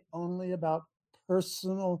Christianity only about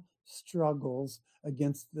personal struggles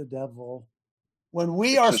against the devil. When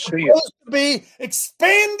we are supposed to be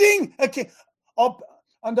expanding,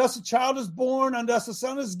 unto us a child is born, unto us a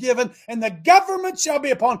son is given, and the government shall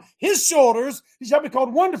be upon his shoulders. He shall be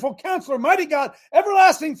called Wonderful Counselor, Mighty God,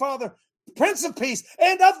 Everlasting Father, Prince of Peace,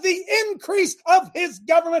 and of the increase of his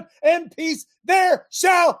government and peace there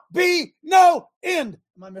shall be no end.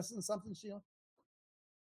 Am I missing something, Sheila?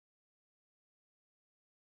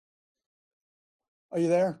 Are you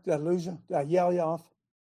there? Did I lose you? Did I yell you off?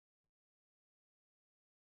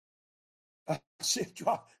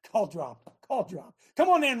 Call drop. Come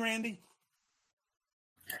on in, Randy.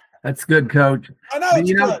 That's good, Coach. I know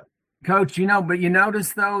it's good. Coach, but you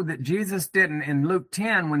notice though that Jesus didn't in Luke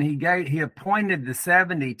 10 when he appointed the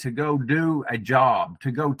 70 to go do a job, to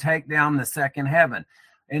go take down the second heaven.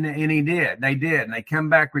 And he did. They did. And they come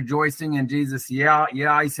back rejoicing. And Jesus, he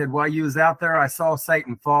said, while you was out there, I saw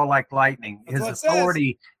Satan fall like lightning. His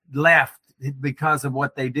authority left because of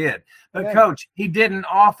what they did. But Coach, he didn't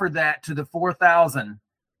offer that to the 4,000.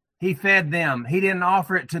 He fed them. He didn't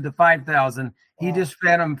offer it to the 5,000. He just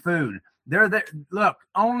fed them food. They're there. Look,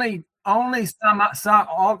 only some,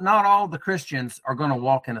 not all the Christians are going to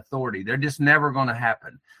walk in authority. They're just never going to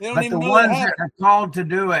happen. But the ones that are called to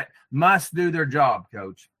do it must do their job,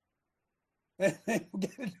 Coach.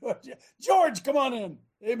 George, come on in.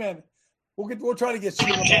 Amen. We'll try to get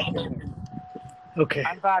Sheila back in. Okay.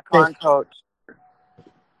 I'm back on, Coach.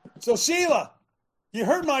 So, Sheila, you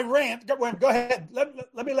heard my rant. Go ahead.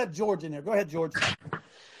 Let me let George in here. Go ahead, George.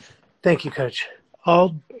 Thank you, Coach.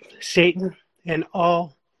 All Satan and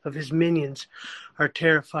all of his minions are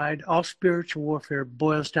terrified. All spiritual warfare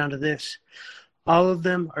boils down to this. All of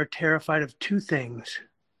them are terrified of two things: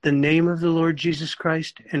 the name of the Lord Jesus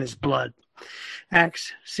Christ and his blood.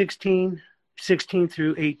 Acts 16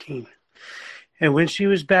 through 18. And when she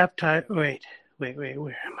was baptized, wait, where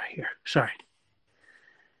am I here? Sorry.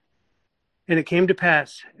 And it came to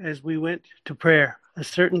pass, as we went to prayer, a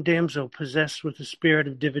certain damsel possessed with the spirit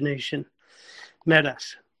of divination met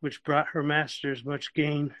us, which brought her masters much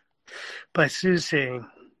gain by soothsaying.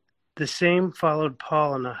 The same followed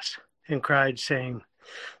Paul and us, and cried, saying,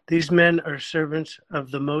 These men are servants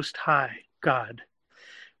of the Most High God,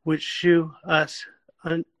 which shew us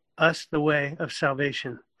the way of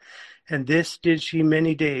salvation. And this did she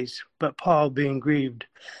many days. But Paul, being grieved,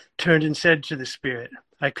 turned and said to the spirit,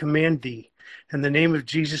 I command thee, in the name of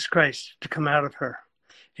Jesus Christ, to come out of her.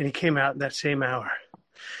 And he came out in that same hour.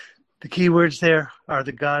 The key words there are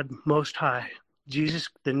the God Most High, Jesus,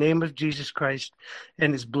 the name of Jesus Christ,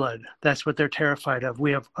 and his blood. That's what they're terrified of.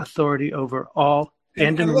 We have authority over all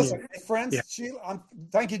and listen, hey, friends, yeah. Sheila,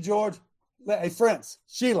 thank you, George. Hey, friends,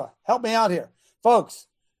 Sheila, help me out here. Folks,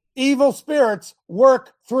 evil spirits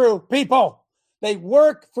work through people. They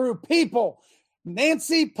work through people.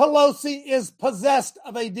 Nancy Pelosi is possessed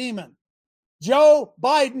of a demon. Joe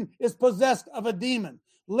Biden is possessed of a demon.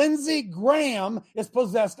 Lindsey Graham is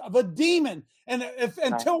possessed of a demon. And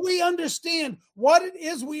until we understand what it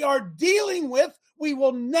is we are dealing with, we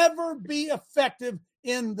will never be effective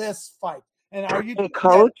in this fight. And are you, hey,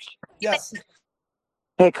 Coach? Yes.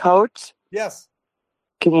 Hey, Coach? Yes.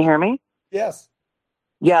 Can you hear me? Yes.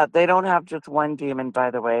 Yeah, they don't have just one demon,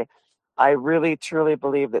 by the way. I really, truly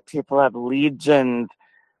believe that people have legions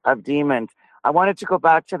of demons. I wanted to go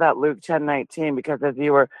back to that Luke 10:19 because as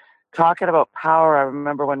you were talking about power, I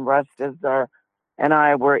remember when Russ Dizdar and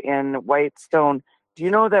I were in Whitestone. Do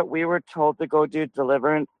you know that we were told to go do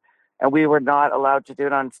deliverance and we were not allowed to do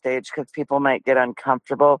it on stage because people might get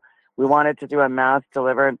uncomfortable? We wanted to do a mass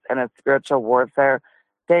deliverance and a spiritual warfare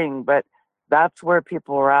thing, but that's where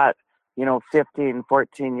people were at, 15,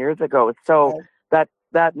 14 years ago. So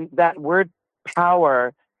that word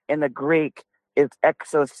power in the Greek is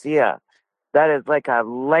exousia. That is like a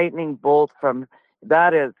lightning bolt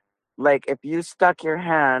that is like if you stuck your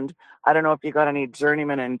hand, I don't know if you got any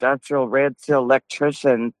journeyman industrial red seal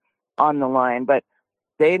electricians on the line, but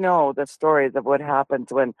they know the stories of what happens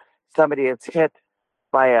when somebody is hit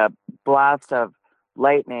by a blast of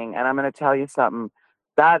lightning. And I'm going to tell you something.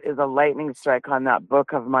 That is a lightning strike on that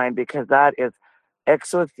book of mine because that is,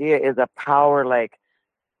 exousia is a power like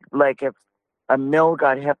if a mill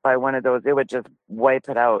got hit by one of those, it would just wipe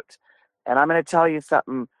it out. And I'm going to tell you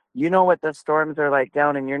something. You know what the storms are like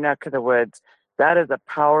down in your neck of the woods. That is a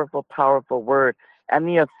powerful, powerful word. And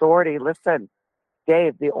the authority, listen,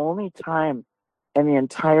 Dave, the only time in the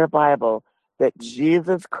entire Bible that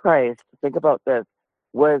Jesus Christ, think about this,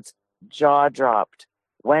 was jaw dropped.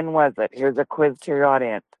 When was it? Here's a quiz to your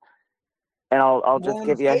audience. And I'll just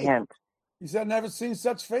give you a hint. He said, never seen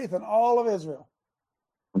such faith in all of Israel.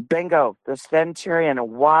 Bingo, the centurion.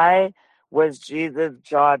 Why was Jesus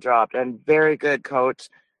jaw dropped? And very good, Coach.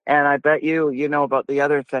 And I bet you know about the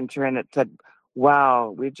other centurion that said,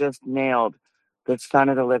 wow, we just nailed the Son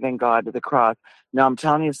of the living God to the cross. Now, I'm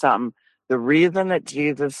telling you something. The reason that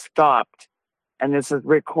Jesus stopped, and this is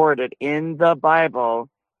recorded in the Bible,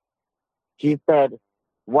 he said,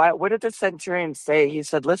 what did the centurion say? He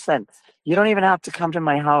said, listen, you don't even have to come to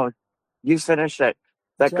my house. You finish it.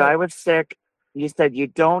 That guy was sick. You said, you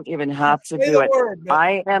don't even have to do it.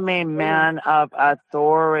 I am a man of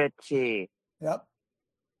authority. Yep.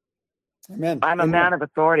 Amen. I'm a man of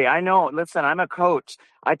authority. I know. Listen, I'm a coach.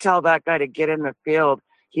 I tell that guy to get in the field.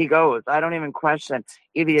 He goes. I don't even question.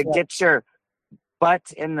 Either you get your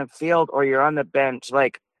butt in the field or you're on the bench.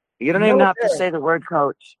 Like, you don't even have to say the word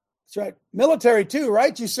coach. That's right. Military too,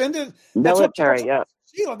 right? You send it. Military, yeah.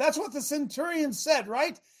 Sheila, that's what the centurion said,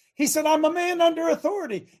 right? He said, I'm a man under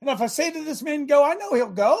authority. And if I say to this man, go, I know he'll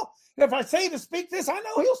go. And if I say to speak this, I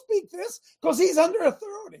know he'll speak this because he's under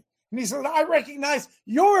authority. And he said, I recognize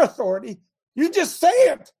your authority. You just say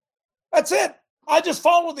it. That's it. I just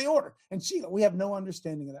follow the order. And Sheila, we have no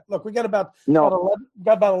understanding of that. Look, we got about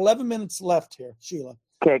 11 minutes left here, Sheila.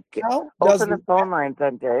 Okay. Open the phone lines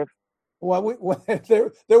then, Dave. Well,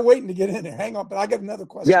 they're waiting to get in there. Hang on, but I got another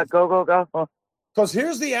question. Yeah, go. Because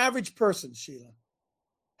here's the average person, Sheila.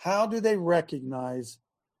 How do they recognize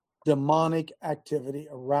demonic activity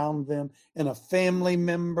around them in a family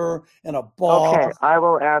member, in a boss? Okay, I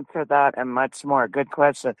will answer that and much more. Good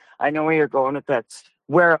question. I know where you're going with this.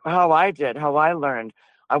 How I learned.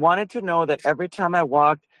 I wanted to know that every time I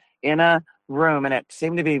walked in a room, and it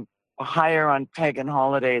seemed to be higher on pagan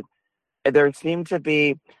holidays, there seem to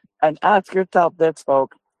be, and ask yourself this,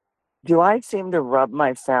 folks, do I seem to rub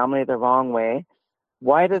my family the wrong way?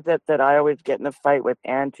 Why is it that I always get in a fight with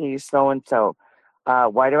Auntie so-and-so?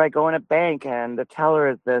 Why do I go in a bank and the teller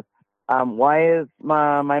is this? Why is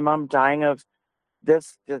my mom dying of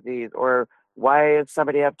this disease? Or why does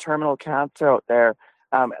somebody have terminal cancer out there?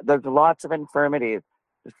 There's lots of infirmities.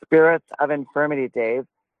 The spirits of infirmity, Dave,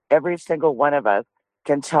 every single one of us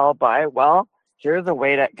can tell by, well, here's a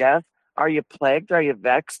way to guess. Are you plagued? Are you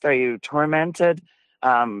vexed? Are you tormented?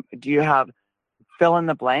 Do you have fill in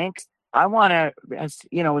the blanks? I want to,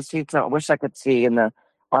 see. I wish I could see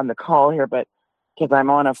on the call here, but because I'm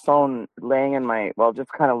on a phone, laying in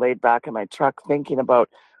just kind of laid back in my truck, thinking about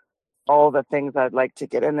all the things I'd like to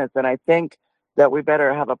get in this, and I think that we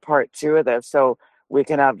better have a part 2 of this, so we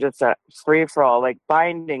can have just a free for all, like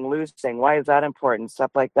binding, loosing. Why is that important?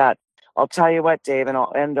 Stuff like that. I'll tell you what, Dave, and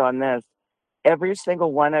I'll end on this. Every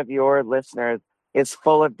single one of your listeners is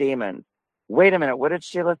full of demons. Wait a minute, what did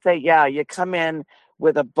Sheila say? Yeah, you come in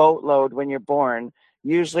with a boatload when you're born,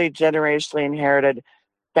 usually generationally inherited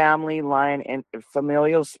family line and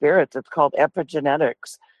familial spirits. It's called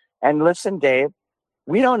epigenetics. And listen, Dave,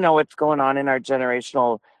 we don't know what's going on in our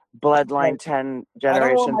generational bloodline 10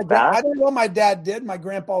 generations back. I don't know what my dad did, my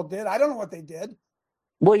grandpa did. I don't know what they did.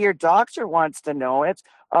 Well, your doctor wants to know it.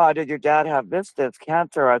 Did your dad have this,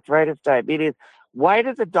 cancer, arthritis, diabetes? Why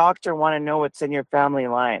does the doctor want to know what's in your family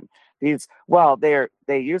line? They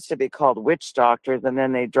used to be called witch doctors, and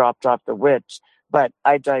then they dropped off the witch. But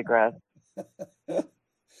I digress.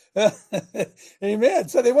 Amen.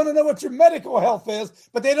 So they want to know what your medical health is,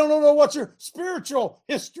 but they don't know what your spiritual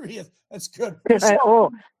history is. That's good. There's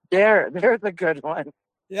a good one.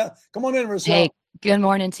 Yeah. Come on in, Rochelle. Hey, good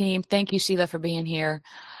morning, team. Thank you, Sheila, for being here.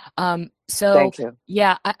 Thank you.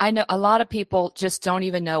 Yeah, I know a lot of people just don't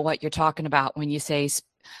even know what you're talking about when you say,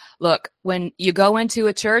 look, when you go into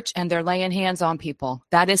a church and they're laying hands on people,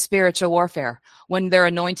 that is spiritual warfare. When they're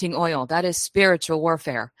anointing oil, that is spiritual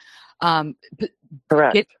warfare.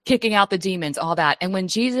 Correct. Kicking out the demons, all that. And when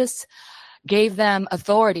Jesus gave them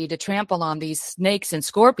authority to trample on these snakes and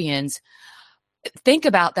scorpions, think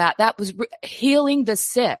about that. That was healing the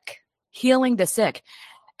sick.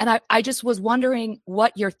 And I just was wondering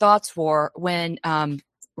what your thoughts were when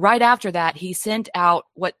right after that, he sent out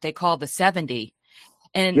what they call the 70.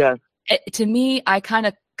 And to me, I kind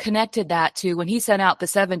of connected that to when he sent out the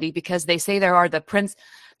 70, because they say there are the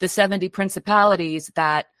 70 principalities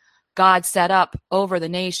that God set up over the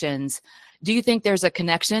nations. Do you think there's a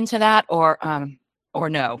connection to that or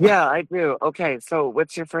no? Yeah, I do. Okay. So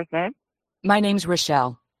what's your first name? My name's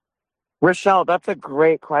Rochelle. Rochelle, that's a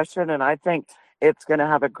great question. And I think it's going to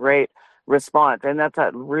have a great response. And that's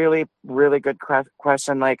a really, really good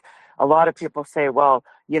question. Like a lot of people say, well,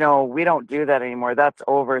 we don't do that anymore. That's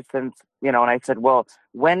over since, and I said, well,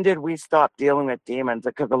 when did we stop dealing with demons?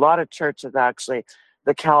 Because a lot of churches, actually,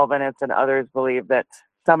 the Calvinists and others believe that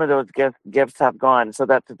some of those gifts have gone. So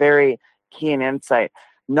that's very keen insight.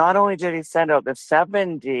 Not only did he send out the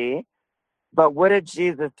 70, but what did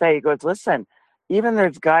Jesus say? He goes, listen, even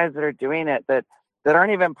there's guys that are doing it that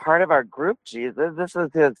aren't even part of our group, Jesus. This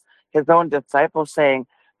is his own disciples saying,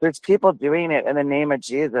 there's people doing it in the name of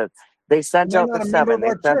Jesus. They sent out the 7.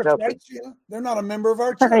 They're not a member of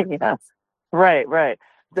our church. Yeah. Right.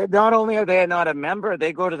 Not only are they not a member,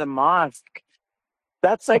 they go to the mosque.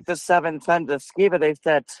 That's like the 7 sons of Sceva. They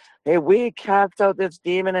said, hey, we cast out this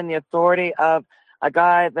demon in the authority of a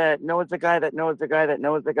guy that knows the guy that knows the guy that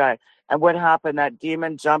knows the guy. And what happened? That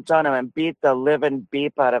demon jumped on him and beat the living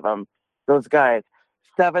beep out of him. Those guys.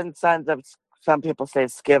 7 sons of, some people say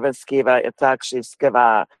Sceva. It's actually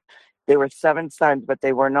Sceva. They were 7 sons, but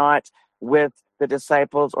they were not with the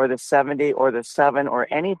disciples or the 70 or the 7 or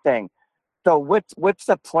anything. So what's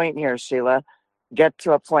the point here, Sheila? Get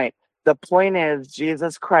to a point. The point is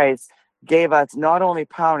Jesus Christ gave us not only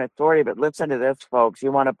power and authority, but listen to this, folks.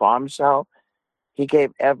 You want a bombshell? He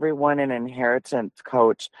gave everyone an inheritance,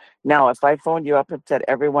 Coach. Now, if I phoned you up and said,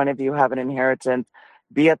 every one of you have an inheritance,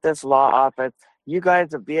 be at this law office, you guys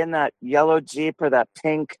would be in that yellow Jeep or that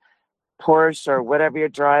pink Porsche or whatever you're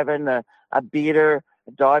driving, a beater,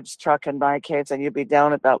 a Dodge truck in my case, and you'd be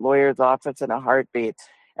down at that lawyer's office in a heartbeat.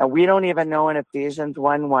 And we don't even know in Ephesians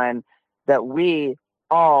 1:1 that we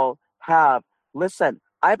all have. Listen,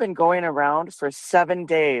 I've been going around for 7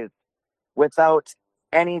 days without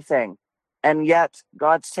anything, and yet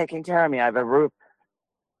God's taking care of me. I have a roof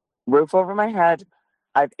over my head.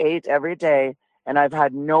 I've ate every day, and I've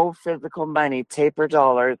had no physical money, paper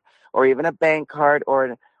dollars, or even a bank card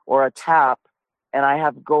or a tap, and I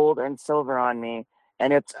have gold and silver on me.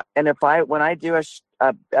 And when I do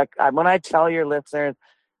when I tell your listeners,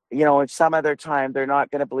 some other time they're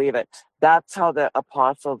not going to believe it. That's how the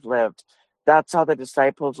apostles lived. That's how the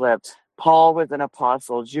disciples lived. Paul was an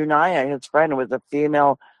apostle. Juniah, his friend, was a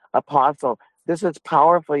female apostle. This is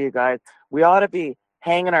powerful, you guys. We ought to be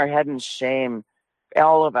hanging our head in shame,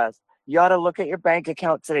 all of us. You ought to look at your bank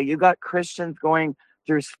account today. You got Christians going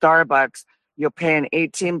through Starbucks. You're paying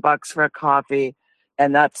 $18 for a coffee,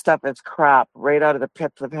 and that stuff is crap right out of the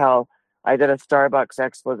pits of hell. I did a Starbucks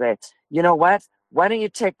expose. You know what? Why don't you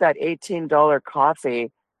take that $18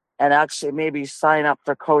 coffee and actually maybe sign up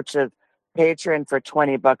for Coach's Patreon for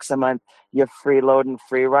 $20 a month, you freeloading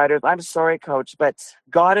free riders? I'm sorry, Coach, but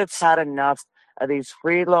God has had enough of these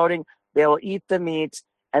freeloading. They'll eat the meat,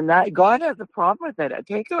 and that God has a problem with it.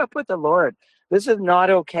 Take it up with the Lord. This is not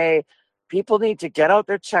okay. People need to get out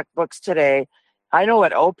their checkbooks today. I know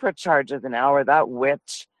what Oprah charges an hour, that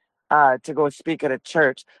witch, to go speak at a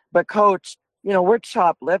church. But Coach, we're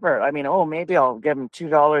chopped liver. I mean, maybe I'll give him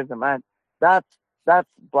 $2 a month. That's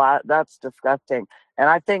disgusting. And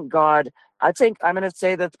I think God, I'm going to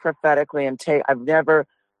say this prophetically I've never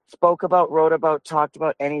spoke about, wrote about, talked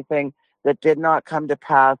about anything that did not come to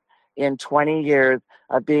pass in 20 years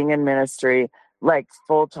of being in ministry, like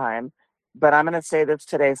full time. But I'm going to say this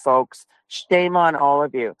today, folks. Shame on all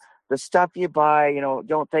of you. The stuff you buy,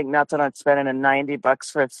 don't think nothing on spending $90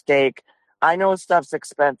 for a steak. I know stuff's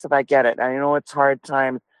expensive. I get it. I know it's hard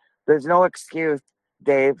times. There's no excuse,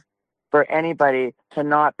 Dave, for anybody to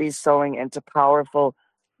not be sowing into powerful.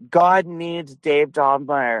 God needs Dave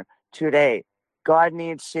Dobmeyer today. God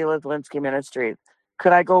needs Sheila Zielinski Ministries.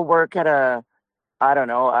 Could I go work at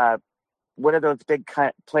what are those big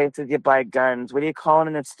places you buy guns? What do you call it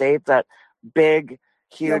in the States? That big,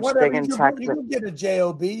 huge thing in Texas. You could get a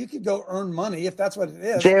JOB. You could go earn money if that's what it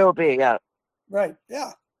is. JOB, yeah. Right,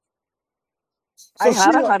 yeah. So I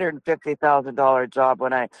had a $150,000 job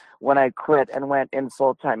when I quit and went in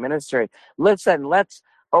full-time ministry. Listen, let's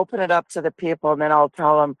open it up to the people, and then I'll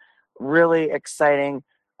tell them really exciting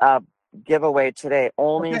giveaway today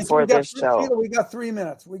only for this show. We got 3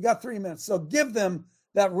 minutes. So give them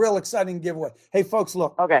that real exciting giveaway. Hey, folks,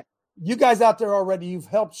 look. Okay. You guys out there already, you've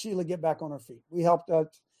helped Sheila get back on her feet. We helped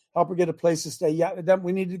help her get a place to stay. Yeah,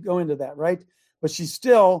 we need to go into that, right? But she's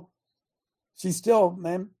still,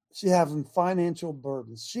 man, she having financial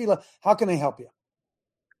burdens. Sheila, how can I help you?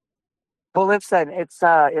 Well, listen, it's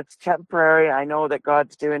temporary. I know that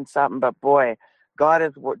God's doing something, but boy, God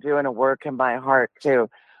is doing a work in my heart too.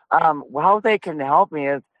 How they can help me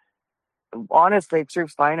is honestly through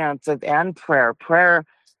finances and prayer. Prayer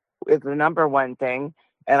is the number one thing,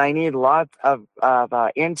 and I need lots of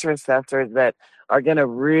intercessors that are going to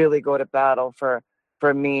really go to battle for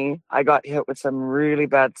me. I got hit with some really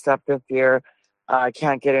bad stuff this year. I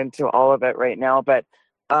can't get into all of it right now, but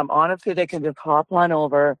honestly, they can just hop on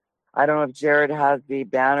over. I don't know if Jared has the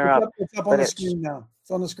banner up. It's up on the screen now.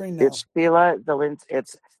 It's on the screen now. It's Sheila Zielinski.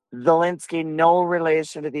 It's Zielinski, no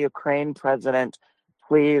relation to the Ukraine president.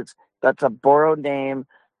 Please, that's a borrowed name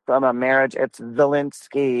from a marriage. It's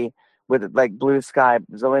Zielinski with like blue sky,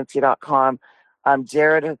 Zielinski.com.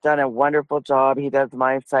 Jared has done a wonderful job. He does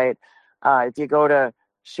my site. If you go to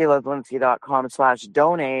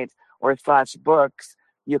SheilaZielinski.com/donate or /books,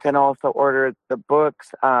 you can also order the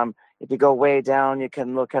books. If you go way down, you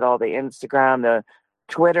can look at all the Instagram. The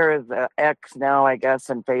Twitter is X now, I guess,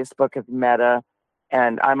 and Facebook is Meta.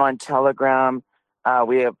 And I'm on Telegram.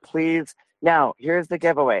 Please. Now, here's the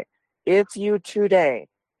giveaway. If you today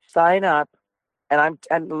sign up, and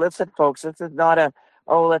listen, folks, this is not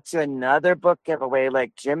let's do another book giveaway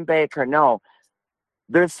like Jim Baker. No,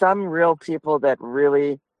 there's some real people that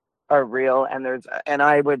really are real,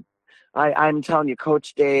 I'm telling you,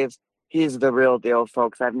 Coach Dave, he's the real deal,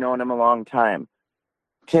 folks. I've known him a long time.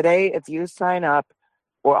 Today, if you sign up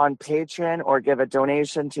or on Patreon or give a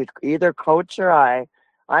donation to either Coach or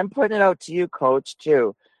I'm putting it out to you, Coach,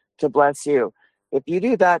 too, to bless you. If you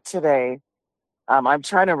do that today, I'm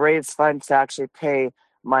trying to raise funds to actually pay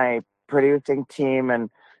my producing team and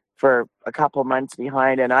for a couple months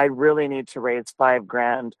behind, and I really need to raise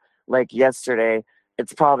 $5,000 like yesterday.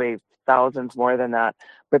 It's probably thousands more than that.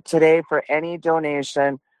 But today, for any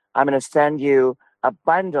donation, I'm going to send you a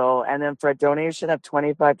bundle, and then for a donation of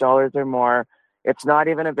 $25 or more, it's not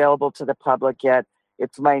even available to the public yet.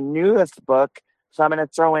 It's my newest book, so I'm going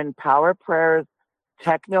to throw in Power Prayers,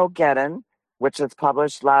 Technogeddon, which was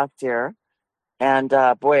published last year. And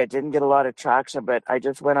boy, it didn't get a lot of traction, but I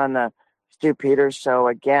just went on the Stu Peters show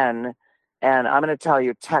again, and I'm going to tell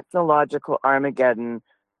you, Technological Armageddon,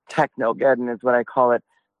 Technogeddon is what I call it,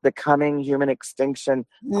 the coming human extinction, ?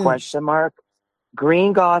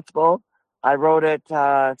 Green Gospel, I wrote it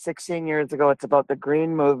 16 years ago. It's about the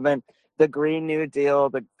green movement, the Green New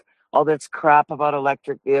Deal, all this crap about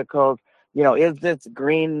electric vehicles. You know, is this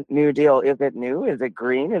Green New Deal, is it new? Is it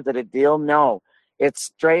green? Is it a deal? No. It's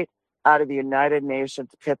straight out of the United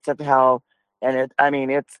Nations pits of hell. And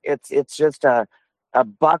it's just a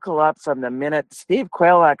buckle up from the minute. Steve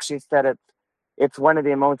Quayle actually said it's one of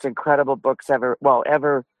the most incredible books ever.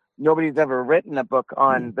 Nobody's ever written a book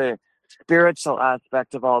on the spiritual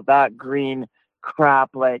aspect of all that green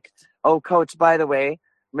crap. Like, oh, Coach, by the way,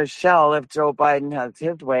 Michelle, if Joe Biden has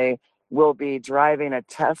his way, will be driving a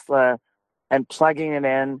Tesla and plugging it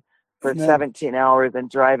in for 17 hours and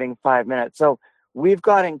driving 5 minutes. So we've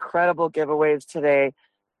got incredible giveaways today.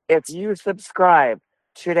 If you subscribe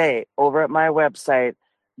today over at my website,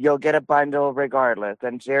 you'll get a bundle regardless.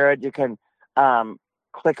 And Jared, you can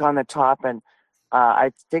click on the top, and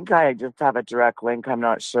I think I just have a direct link. I'm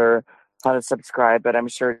not sure how to subscribe, but I'm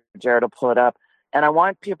sure Jared will pull it up. And I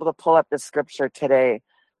want people to pull up the scripture today.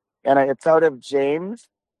 And it's out of James.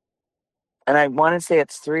 And I want to say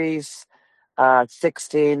it's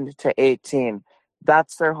 3:16 to 18.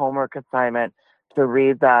 That's their homework assignment, to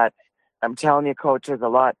read that. I'm telling you, Coach, there's a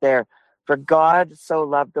lot there. For God so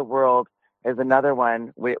loved the world is another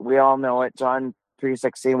one. We all know it. John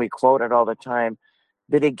 3:16, we quote it all the time.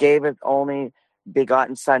 That he gave his only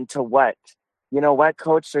begotten son to what? You know what,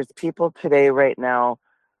 Coach? There's people today right now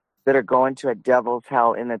that are going to a devil's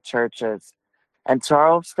hell in the churches. And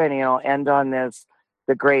Charles Finney, I'll end on this,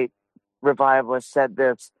 the great revivalist, said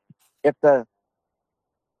this: if the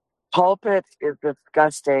pulpit is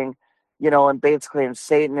disgusting, and basically and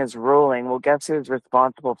Satan is ruling, well, guess who's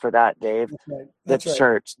responsible for that, Dave? That's right. The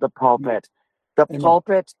church, the pulpit. The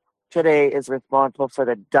pulpit today is responsible for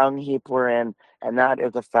the dung heap we're in, and that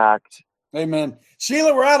is a fact. Amen.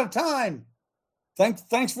 Sheila, we're out of time.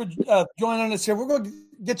 Thanks for joining us here. We're going to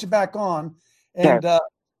get you back on, and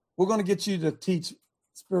we're going to get you to teach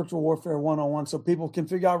Spiritual Warfare 101 so people can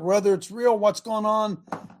figure out whether it's real, what's going on.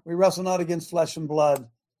 We wrestle not against flesh and blood.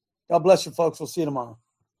 God bless you, folks. We'll see you tomorrow.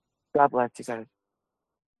 God bless you guys.